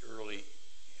this early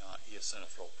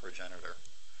eosinophil progenitor.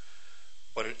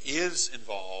 But it is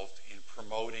involved in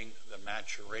promoting the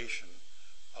maturation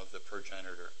of the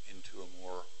progenitor into a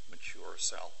more mature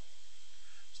cell.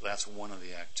 So that's one of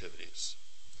the activities.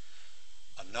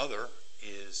 Another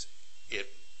is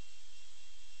it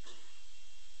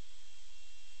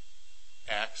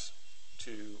acts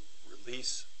to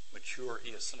release mature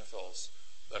eosinophils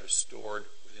that are stored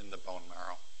within the bone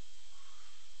marrow.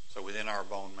 So within our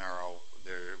bone marrow,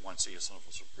 once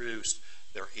eosinophils are produced,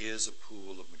 there is a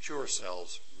pool of mature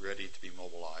cells ready to be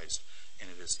mobilized, and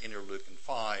it is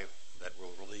interleukin-5 that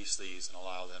will release these and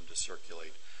allow them to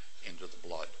circulate into the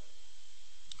blood.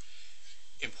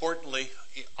 Importantly,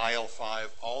 IL-5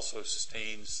 also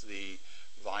sustains the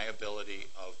viability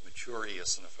of mature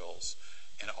eosinophils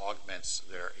and augments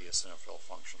their eosinophil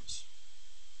functions.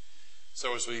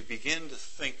 So as we begin to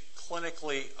think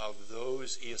clinically of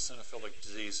those eosinophilic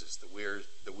diseases, the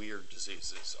weird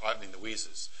diseases, the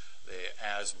wheezes, the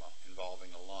asthma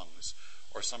involving the lungs,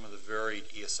 or some of the varied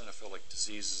eosinophilic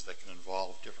diseases that can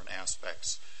involve different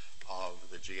aspects of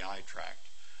the GI tract,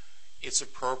 it's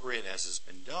appropriate, as has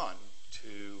been done,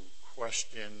 to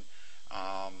question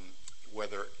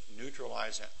whether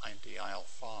neutralizing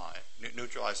IL-5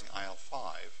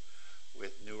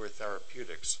 with newer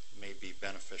therapeutics may be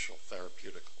beneficial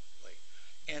therapeutically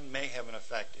and may have an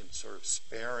effect in sort of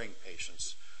sparing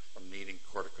patients from needing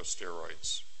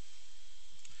corticosteroids.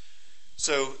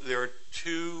 So there are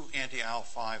 2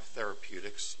 anti-IL-5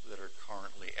 therapeutics that are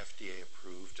currently FDA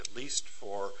approved, at least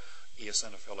for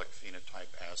eosinophilic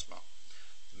phenotype asthma: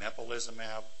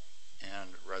 mepolizumab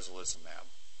and resilizumab.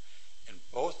 And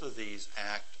both of these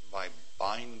act by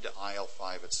binding to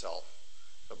IL-5 itself.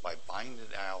 So by binding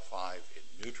to IL-5, it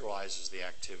neutralizes the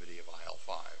activity of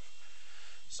IL-5.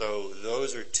 So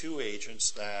those are 2 agents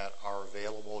that are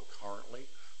available currently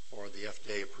for the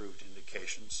FDA-approved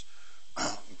indications.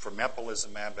 For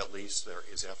mepolizumab, at least, there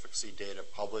is efficacy data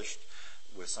published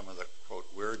with some of the, quote,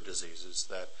 weird diseases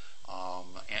that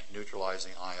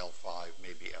neutralizing IL-5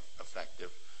 may be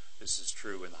effective. This is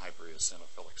true in the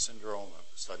hypereosinophilic syndrome,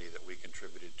 a study that we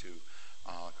contributed to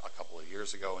a couple of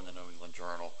years ago in the New England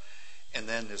Journal. And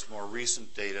then there's more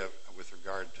recent data with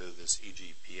regard to this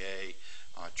EGPA,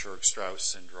 Churg-Strauss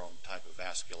syndrome type of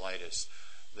vasculitis,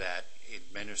 that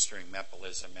administering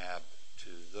mepolizumab to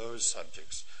those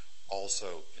subjects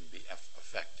also can be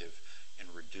effective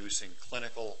in reducing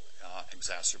clinical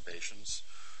exacerbations.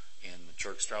 In the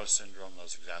Churg-Strauss syndrome,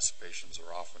 those exacerbations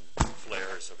are often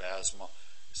flares of asthma,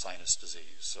 sinus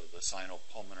disease, so the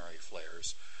sinopulmonary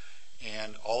flares,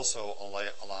 and also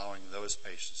allowing those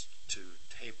patients to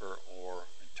taper or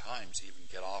at times even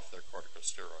get off their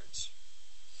corticosteroids.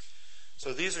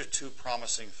 So these are 2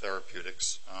 promising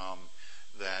therapeutics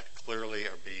that clearly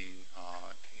are being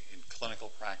in clinical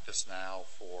practice now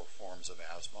for forms of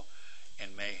asthma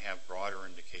and may have broader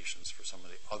indications for some of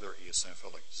the other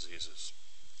eosinophilic diseases.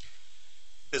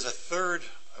 There's a third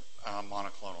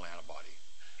monoclonal antibody,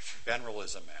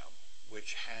 benralizumab,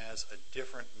 which has a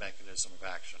different mechanism of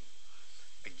action.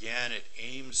 Again, it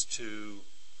aims to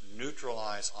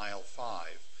neutralize IL-5,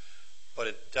 but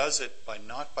it does it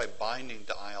not by binding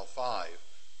to IL-5,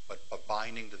 but by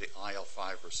binding to the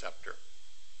IL-5 receptor.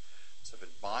 So if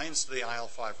it binds to the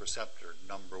IL-5 receptor,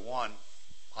 number one,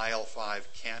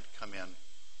 IL-5 can't come in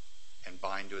and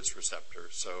bind to its receptor.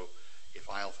 So if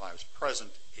IL-5 is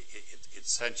present, it's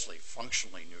essentially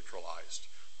functionally neutralized.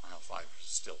 IL-5 is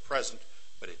still present,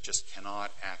 but it just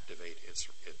cannot activate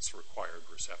its required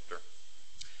receptor.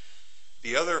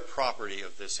 The other property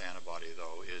of this antibody,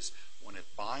 though, is when it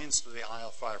binds to the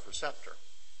IL-5 receptor,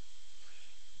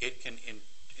 it can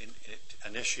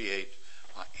initiate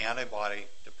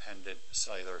antibody-dependent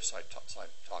cellular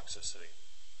cytotoxicity.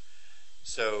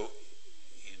 So,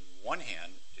 in one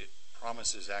hand, it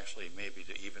promises actually maybe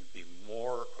to even be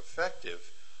more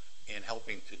effective in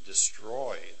helping to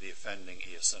destroy the offending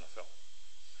eosinophil.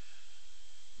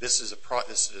 This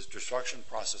destruction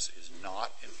process is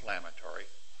not inflammatory.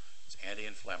 It's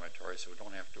anti-inflammatory, so we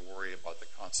don't have to worry about the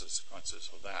consequences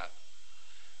of that.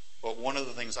 But one of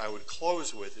the things I would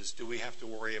close with is, do we have to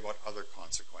worry about other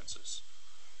consequences?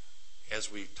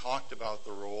 As we talked about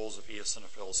the roles of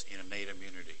eosinophils in innate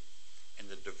immunity and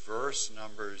the diverse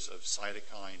numbers of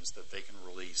cytokines that they can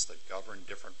release that govern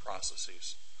different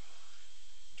processes,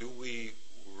 do we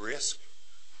risk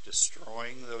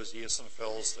destroying those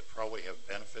eosinophils that probably have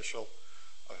beneficial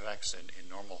effects in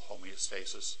normal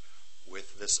homeostasis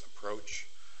with this approach?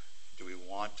 Do we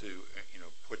want to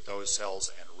put those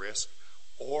cells at risk,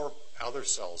 or other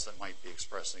cells that might be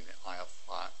expressing the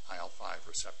IL-5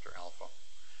 receptor alpha?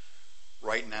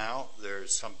 Right now,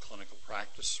 there's some clinical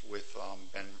practice with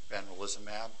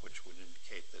benralizumab, which would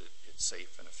indicate that it's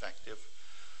safe and effective.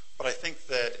 But I think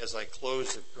that as I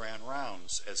close the grand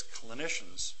rounds, as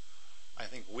clinicians, I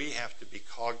think we have to be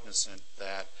cognizant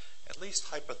that, at least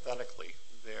hypothetically,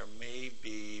 there may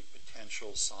be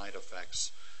potential side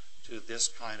effects to this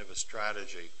kind of a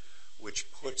strategy,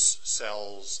 which puts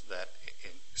cells that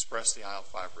express the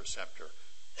IL-5 receptor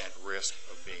at risk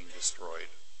of being destroyed.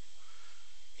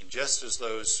 And just as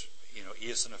those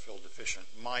eosinophil deficient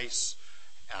mice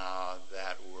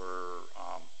that were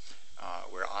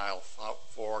where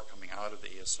IL-4 coming out of the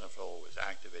eosinophil was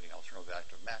activating alternative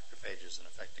active macrophages and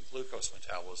affecting glucose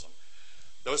metabolism,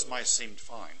 those mice seemed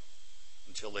fine.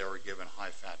 until they were given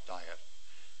high-fat diet.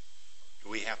 Do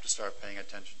we have to start paying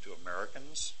attention to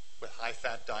Americans with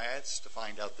high-fat diets to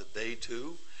find out that they,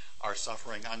 too, are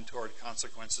suffering untoward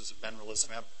consequences of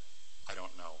benralizumab? I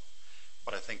don't know.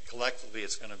 But I think collectively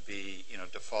it's going to be,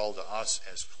 default to us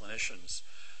as clinicians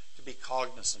to be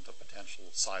cognizant of potential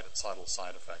subtle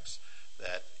side effects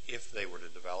that if they were to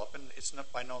develop, and it's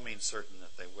not by no means certain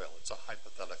that they will. It's a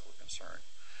hypothetical concern.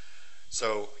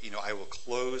 So, I will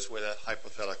close with that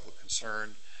hypothetical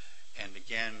concern and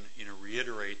again,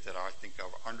 reiterate that I think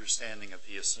our understanding of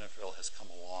the eosinophil has come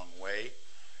a long way.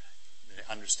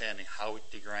 Understanding how it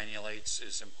degranulates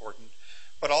is important,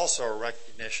 but also a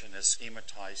recognition, as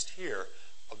schematized here,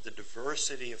 of the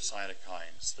diversity of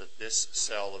cytokines that this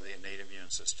cell of the innate immune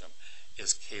system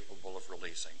is capable of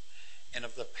releasing, and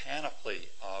of the panoply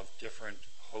of different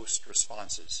host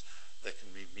responses that can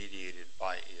be mediated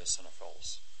by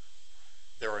eosinophils.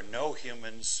 There are no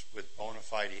humans with bona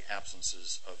fide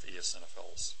absences of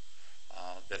eosinophils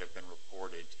that have been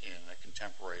reported in a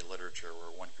contemporary literature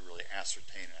where one could really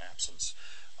ascertain an absence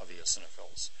of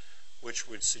eosinophils, which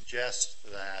would suggest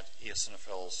that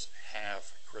eosinophils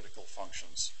have critical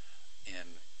functions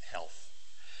in health.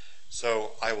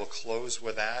 So I will close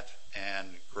with that and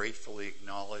gratefully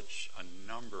acknowledge a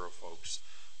number of folks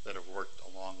that have worked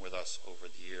along with us over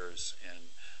the years in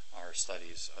our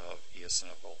studies of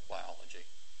eosinophil biology.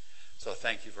 So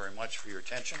thank you very much for your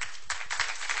attention.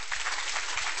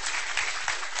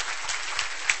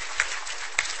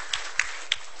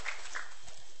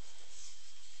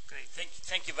 Great.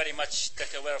 Thank you very much,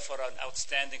 Dr. Weller, for an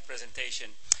outstanding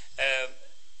presentation.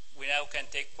 We now can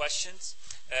take questions.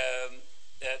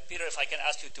 Peter, if I can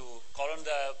ask you to call on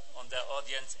the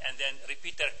audience and then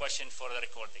repeat their question for the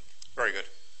recording. Very good.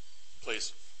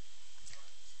 Please.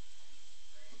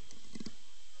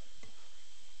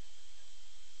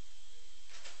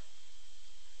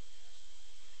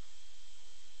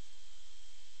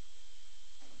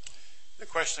 The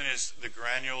question is the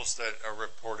granules that are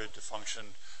reported to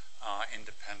function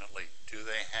independently, do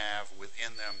they have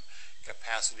within them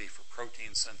capacity for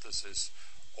protein synthesis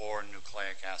or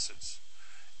nucleic acids?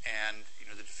 And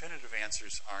the definitive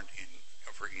answers aren't in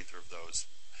for either of those.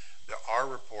 There are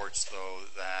reports, though,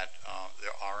 that the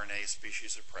RNA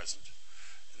species are present,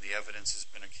 and the evidence has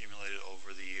been accumulated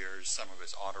over the years. Some of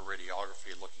it's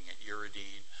autoradiography looking at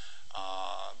uridine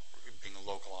being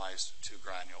localized to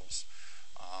granules.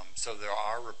 So there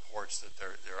are reports that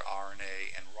there are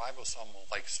RNA and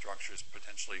ribosomal-like structures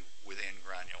potentially within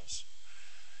granules.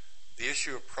 The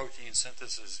issue of protein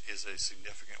synthesis is a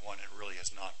significant one. It really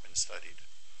has not been studied.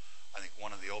 I think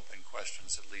one of the open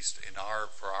questions, at least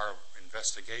for our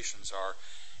investigations,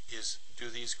 is do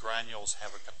these granules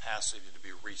have a capacity to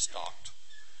be restocked?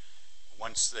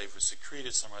 Once they've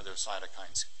secreted some of their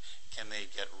cytokines, can they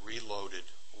get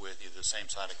reloaded with either the same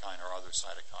cytokine or other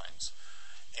cytokines?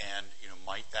 And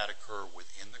might that occur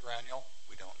within the granule?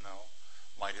 We don't know.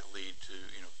 Might it lead to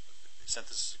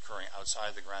synthesis occurring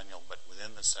outside the granule but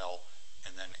within the cell,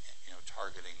 and then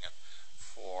targeting it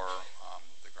for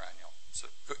the granule? It's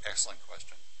a good, excellent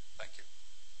question. Thank you.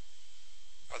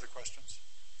 Other questions?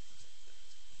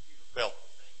 Bill.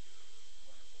 Thank you.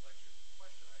 Wonderful lecture. The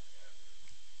question I have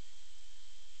is,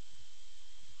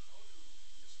 how do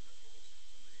eosinophils,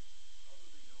 how do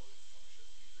they know to function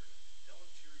either in a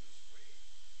deleterious way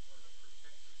or in a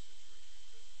protective situation?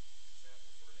 For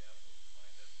example, for an asthma, we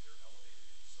find that they're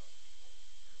elevated in some people,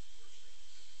 and it's worsening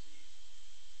the disease.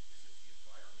 Is it the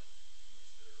environment in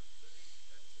which they're living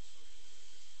that's associated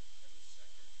with this? And the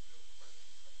second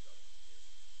question comes up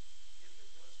is, if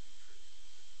it does contribute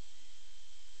to the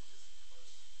disease, is it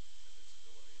because of its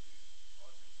ability to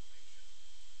cause inflammation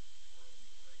or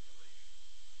immune regulation?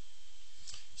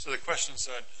 So the questions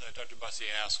that Dr. Bussey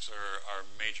asks are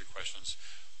major questions.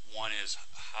 One is,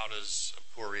 how does a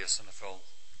poor eosinophil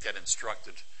get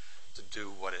instructed to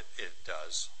do what it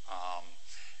does?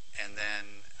 And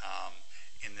then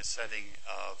in the setting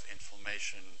of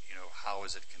inflammation, how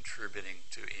is it contributing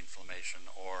to inflammation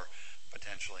or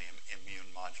potentially immune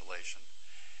modulation?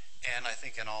 And I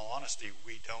think in all honesty,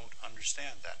 we don't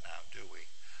understand that now, do we?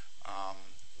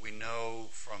 We know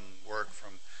from work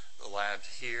from the lab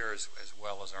here as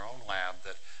well as our own lab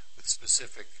that with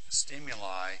specific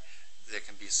stimuli, there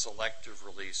can be selective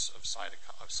release of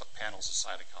panels of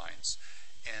cytokines.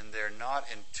 And they're not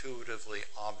intuitively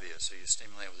obvious. So you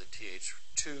stimulate with a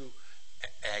Th2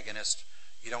 agonist,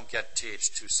 you don't get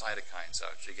Th2 cytokines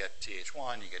out. You get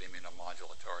Th1, you get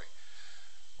immunomodulatory.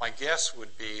 My guess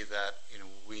would be that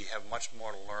we have much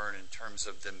more to learn in terms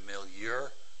of the milieu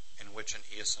in which an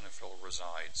eosinophil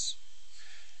resides,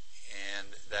 and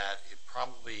that it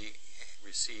probably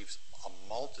receives a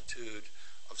multitude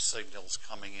of signals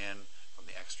coming in from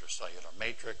the extracellular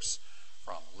matrix,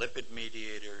 from lipid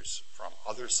mediators, from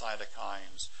other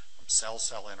cytokines, from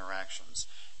cell-cell interactions,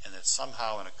 and that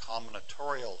somehow in a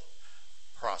combinatorial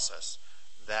process,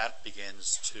 that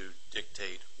begins to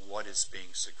dictate what is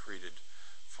being secreted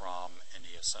from an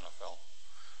eosinophil.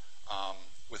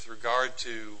 With regard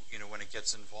to, when it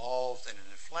gets involved in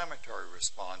an inflammatory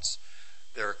response,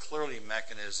 there are clearly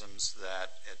mechanisms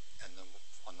that,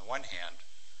 on the one hand,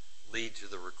 lead to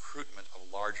the recruitment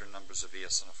of larger numbers of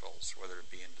eosinophils, whether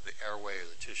it be into the airway or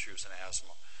the tissues in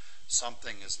asthma.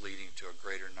 Something is leading to a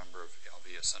greater number of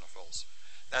eosinophils.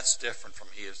 That's different from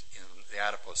the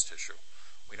adipose tissue.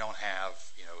 We don't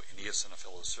have, an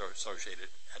eosinophil-associated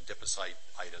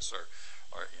adipocytitis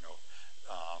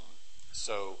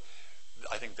so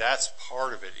I think that's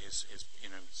part of it is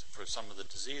for some of the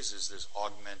diseases, there's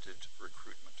augmented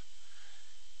recruitment.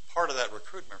 Part of that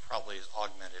recruitment probably is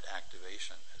augmented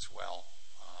activation as well,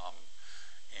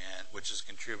 and which is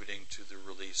contributing to the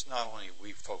release. Not only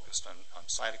we focused on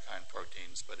cytokine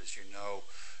proteins, but as you know,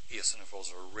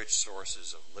 eosinophils are rich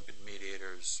sources of lipid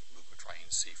mediators,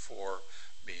 leukotriene C4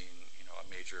 being a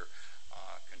major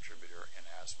contributor in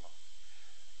asthma.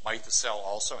 Might the cell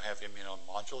also have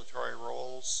immunomodulatory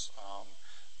roles?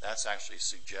 That's actually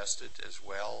suggested as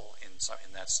well in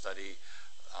that study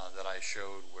that I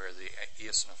showed where the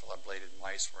eosinophil-ablated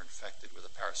mice were infected with a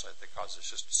parasite that causes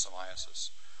schistosomiasis.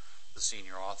 The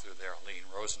senior author there, Helene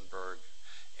Rosenberg,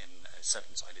 in a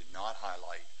sentence I did not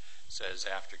highlight, says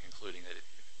after concluding that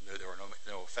there were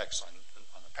no effects on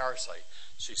the parasite,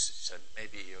 she said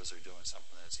maybe EOs are doing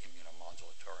something that's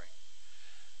immunomodulatory.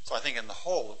 So I think in the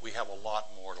whole, we have a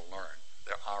lot more to learn.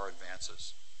 There are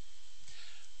advances.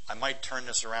 I might turn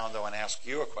this around, though, and ask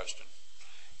you a question.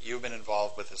 You've been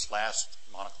involved with this last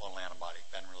monoclonal antibody,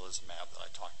 benralizumab, that I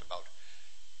talked about.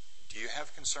 Do you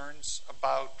have concerns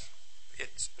about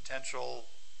its potential,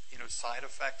 side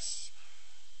effects?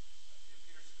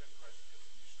 Peter's a good question, because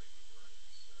initially we were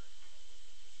concerned, because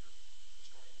you're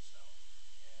destroying the cell,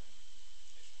 and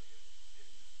initially it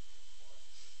didn't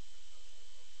cause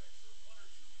effects. There were one or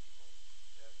two people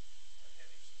that are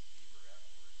having some fever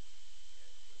afterwards, and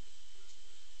it was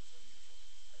unusual.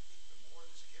 I think the more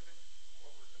that's given, the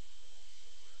more we're going to go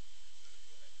over.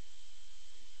 Again, I think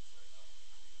patients right now are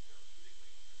therapeutically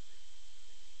interesting. But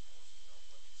they can tell us about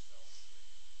what these cells are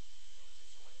doing.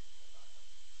 It's so like people knock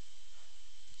on.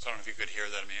 So I don't know if you could hear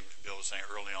that. I mean, Bill was saying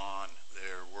early on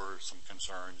there were some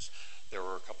concerns. There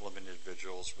were a couple of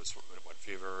individuals with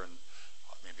fever and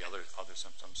maybe other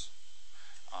symptoms.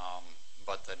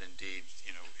 But that indeed,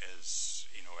 as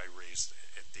I raised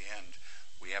at the end,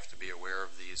 we have to be aware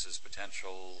of these as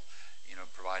potential,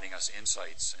 providing us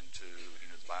insights into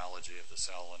the biology of the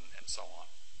cell and so on.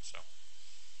 So,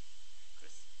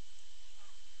 Chris?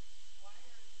 Why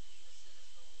are the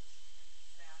eosinophils in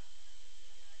fat and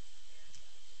are they good guys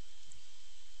or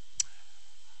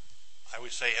bad guys? I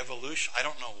would say evolution. I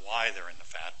don't know why they're in the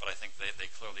fat, but I think they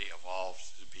clearly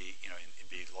evolved to be,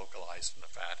 be localized in the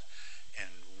fat.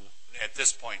 And at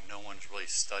this point, no one's really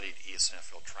studied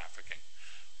eosinophil trafficking.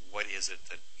 What is it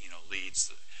that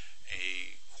leads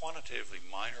a quantitatively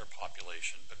minor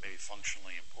population, but maybe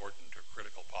functionally important or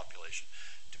critical population,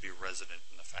 to be resident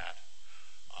in the fat?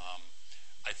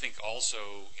 I think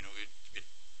also,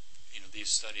 these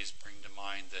studies bring to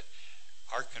mind that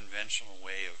our conventional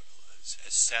way of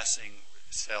assessing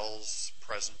cells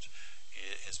present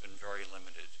has been very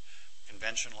limited.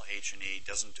 Conventional H&E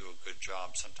doesn't do a good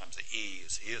job. Sometimes the E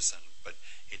is eosin, but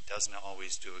it doesn't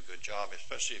always do a good job,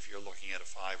 especially if you're looking at a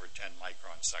 5 or 10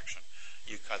 micron section.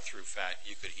 You cut through fat,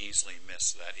 you could easily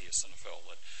miss that eosinophil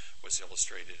that was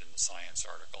illustrated in the Science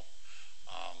article.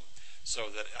 So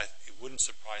that it wouldn't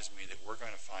surprise me that we're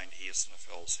going to find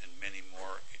eosinophils in many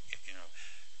more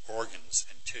organs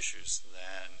and tissues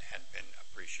than had been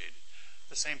appreciated.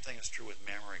 The same thing is true with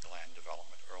mammary gland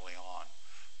development early on.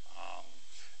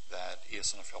 That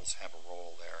eosinophils have a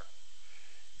role there.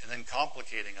 And then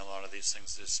complicating a lot of these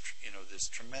things is,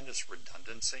 this tremendous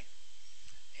redundancy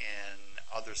in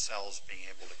other cells being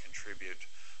able to contribute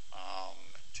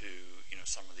to,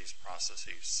 some of these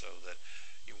processes, so that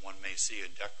one may see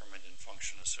a decrement in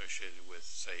function associated with,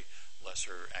 say,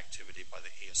 lesser activity by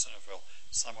the eosinophil.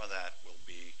 Some of that will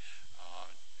be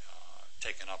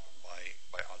taken up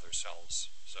by other cells.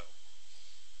 So,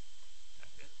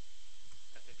 Okay.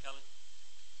 Dr. Kelly?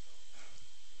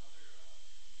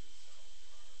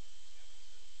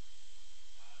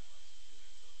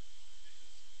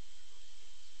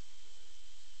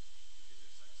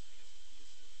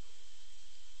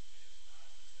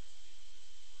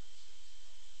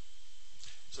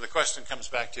 So the question comes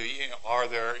back to, are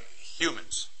there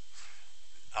humans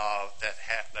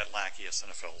that lack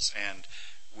eosinophils. And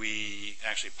we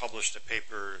actually published a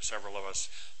paper, several of us,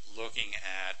 looking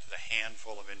at the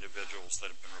handful of individuals that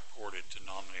have been reported to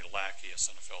nominally lack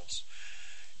eosinophils.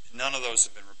 None of those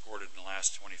have been reported in the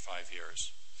last 25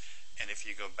 years. And if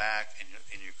you go back and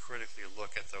you critically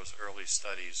look at those early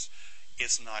studies,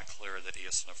 it's not clear that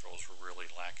eosinophils were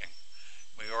really lacking.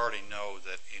 We already know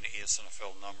that an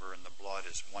eosinophil number in the blood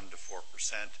is 1 to 4%.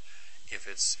 If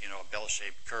it's a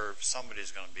bell-shaped curve,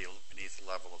 somebody's going to be beneath the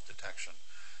level of detection.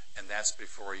 And that's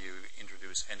before you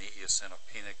introduce any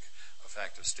eosinophilic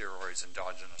effect of steroids,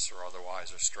 endogenous or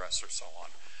otherwise, or stress or so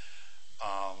on.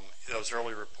 Those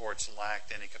early reports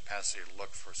lacked any capacity to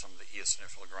look for some of the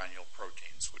eosinophil granule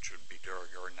proteins, which would be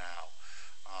Duragur now.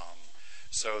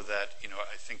 So that,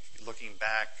 I think looking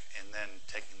back and then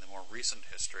taking the more recent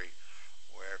history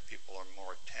where people are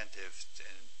more attentive,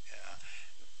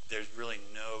 there's really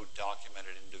no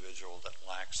documented individual that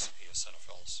lacks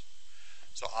eosinophils.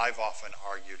 So I've often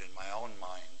argued in my own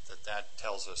mind that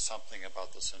tells us something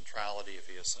about the centrality of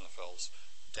eosinophils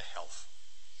to health.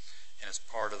 And it's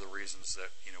part of the reasons that,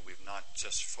 we've not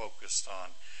just focused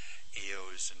on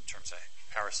eos in terms of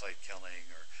parasite killing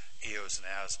or eos and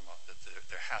asthma, that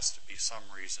there has to be some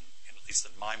reason, at least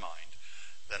in my mind,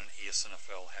 that an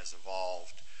eosinophil has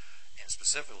evolved. And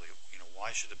specifically, why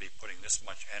should it be putting this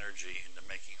much energy into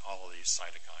making all of these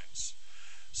cytokines?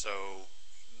 So,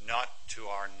 not to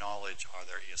our knowledge are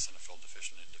there eosinophil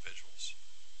deficient individuals.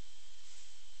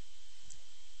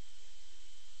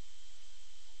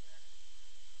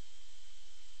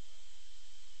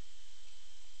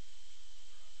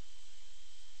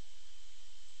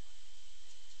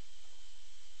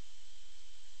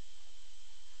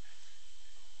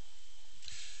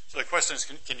 So the question is,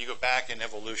 can you go back in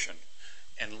evolution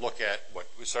and look at what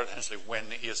we started essentially when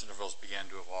the eosinophils began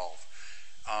to evolve?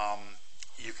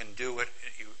 You can do it.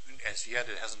 As yet,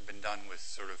 it hasn't been done with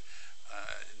sort of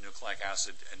nucleic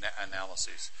acid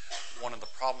analyses. One of the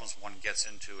problems one gets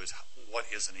into is what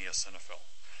is an eosinophil?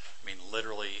 I mean,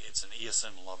 literally, it's an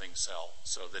eosin-loving cell.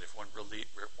 So that if one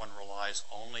relies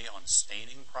only on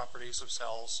staining properties of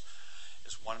cells,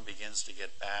 as one begins to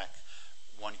get back,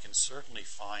 one can certainly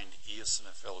find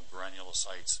eosinophil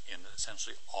granulocytes in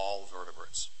essentially all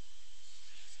vertebrates.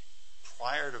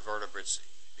 Prior to vertebrates,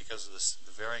 because of the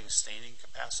varying staining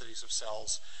capacities of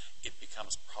cells, it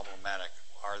becomes problematic.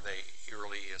 Are they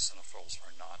early eosinophils or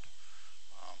not?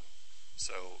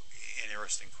 So, an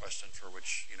interesting question for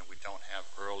which we don't have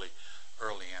early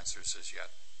answers as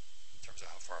yet in terms of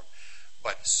how far.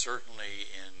 But certainly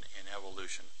in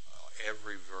evolution,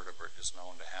 every vertebrate is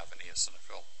known to have an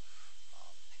eosinophil.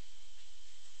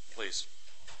 Please.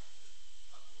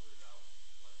 Talk a little bit about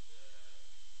what the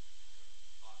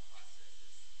thought process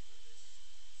is for this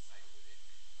cytolytic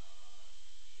signal,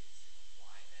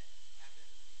 why that happened.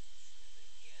 Instruments that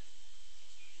can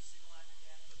continue to signal after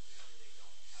death, but clearly they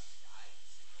don't have to die to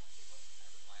signal. So what's kind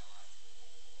of the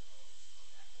biological of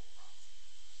that whole process?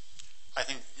 I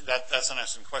think that's an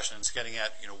excellent question. It's getting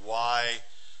at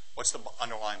what's the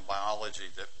underlying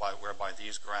biology whereby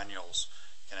these granules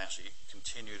can actually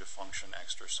continue to function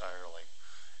extracellularly.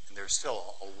 And there's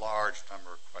still a large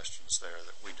number of questions there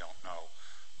that we don't know.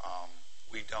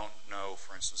 We don't know,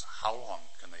 for instance, how long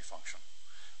can they function?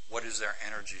 What is their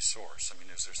energy source? I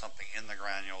mean, is there something in the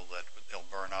granule that they'll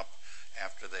burn up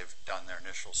after they've done their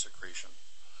initial secretion?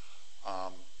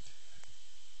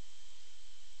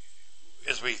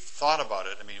 As we thought about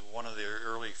it, I mean, one of the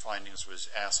early findings was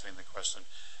asking the question,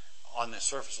 on the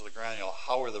surface of the granule,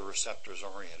 how are the receptors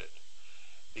oriented?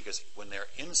 Because when they're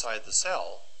inside the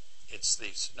cell, it's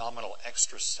the nominal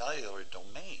extracellular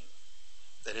domain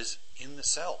that is in the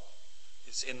cell.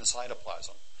 It's in the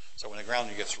cytoplasm. So when the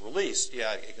granule gets released,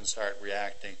 it can start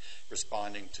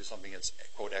responding to something that's,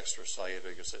 quote, extracellular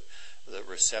because the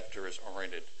receptor is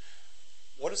oriented.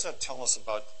 What does that tell us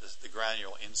about the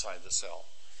granule inside the cell?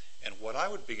 And what I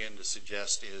would begin to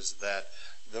suggest is that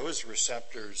those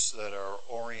receptors that are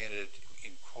oriented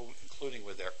including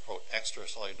with their, quote,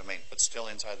 extracellular domain, but still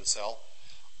inside the cell,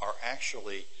 are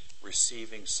actually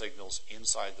receiving signals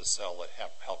inside the cell that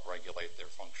help regulate their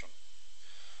function.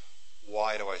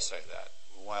 Why do I say that?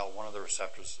 Well, some of the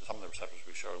receptors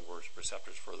we showed were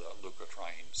receptors for the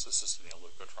leukotrienes, the cysteine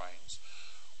leukotrienes.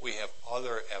 We have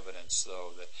other evidence,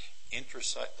 though, that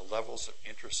the levels of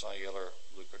intracellular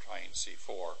leukotriene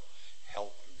C4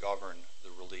 help govern the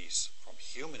release from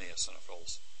human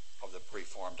eosinophils of the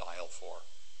preformed IL-4.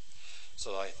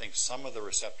 So I think some of the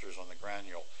receptors on the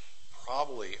granule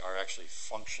probably are actually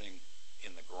functioning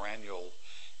in the granule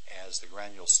as the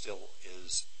granule still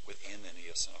is within an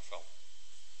eosinophil.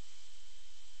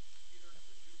 Peter,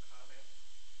 would you comment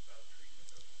about treatment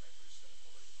of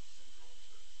hypereosinophilic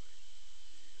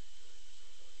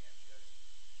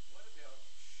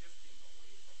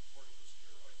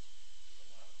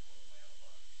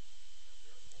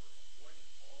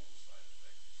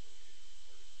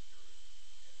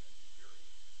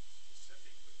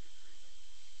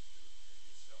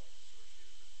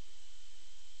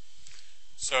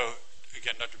So,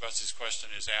 again, Dr. Bussey's question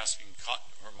is asking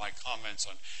my comments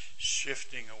on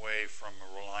shifting away from a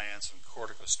reliance on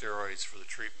corticosteroids for the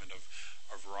treatment of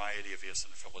a variety of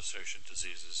eosinophil-associated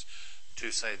diseases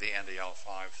to, say, the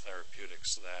anti-IL-5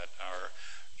 therapeutics that are,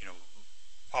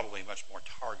 probably much more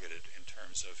targeted in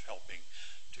terms of helping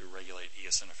to regulate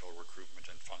eosinophil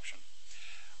recruitment and function.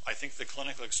 I think the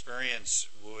clinical experience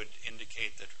would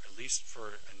indicate that, at least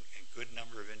for a good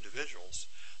number of individuals,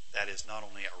 that is not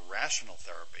only a rational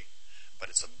therapy, but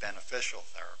it's a beneficial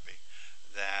therapy.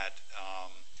 That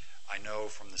I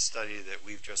know from the study that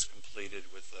we've just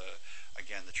completed with,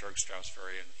 again, the Churg-Strauss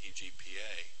variant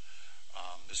EGPA.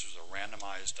 This was a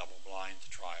randomized, double-blind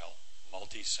trial,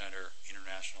 multi-center,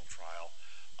 international trial.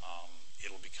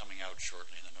 It'll be coming out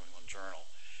shortly in the New England Journal.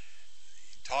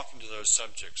 Talking to those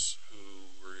subjects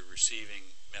who were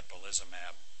receiving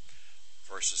mepolizumab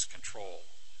versus control,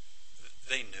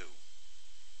 they knew.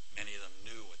 Many of them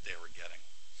knew what they were getting.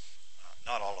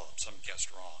 Not all of them, some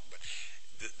guessed wrong, but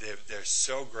they're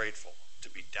so grateful to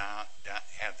be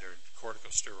have their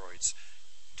corticosteroids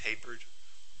tapered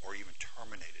or even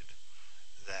terminated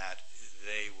that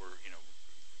they were,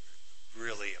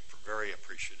 really very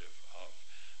appreciative of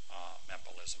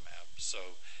mepolizumab. So,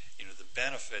 the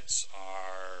benefits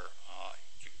are,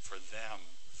 for them,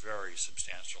 very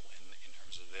substantial in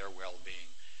terms of their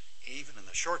well-being, even in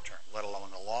the short term, let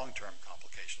alone the long-term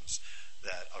complications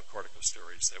of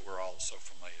corticosteroids that we're all so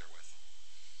familiar with.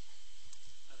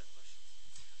 Other questions?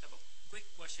 I have a quick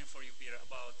question for you, Peter,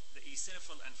 about the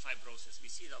eosinophil and fibrosis. We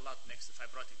see it a lot next to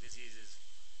fibrotic diseases.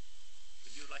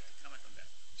 Would you like to comment on that?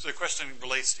 So the question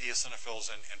relates to eosinophils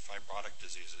and fibrotic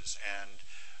diseases, and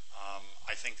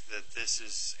I think that this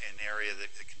is an area that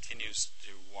continues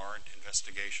to warrant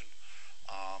investigation.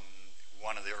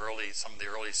 Some of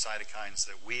the early cytokines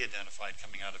that we identified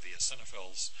coming out of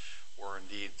eosinophils were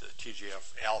indeed the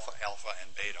TGF alpha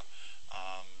and beta,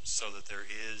 so that there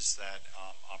is that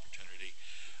opportunity.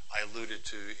 I alluded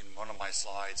to in one of my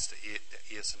slides to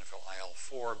eosinophil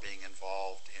IL-4 being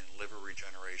involved in liver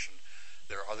regeneration.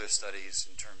 There are other studies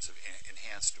in terms of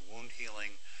enhanced wound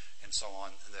healing and so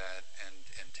on, and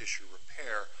tissue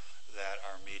repair that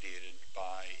are mediated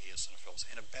by eosinophils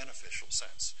in a beneficial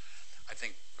sense. I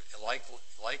think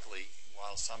likely,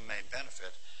 while some may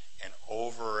benefit, an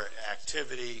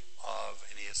overactivity of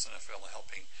an eosinophil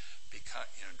helping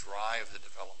drive the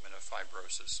development of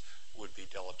fibrosis would be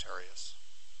deleterious.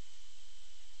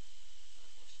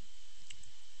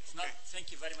 If not,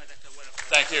 thank you very much, Dr. Weller.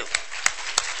 Thank you.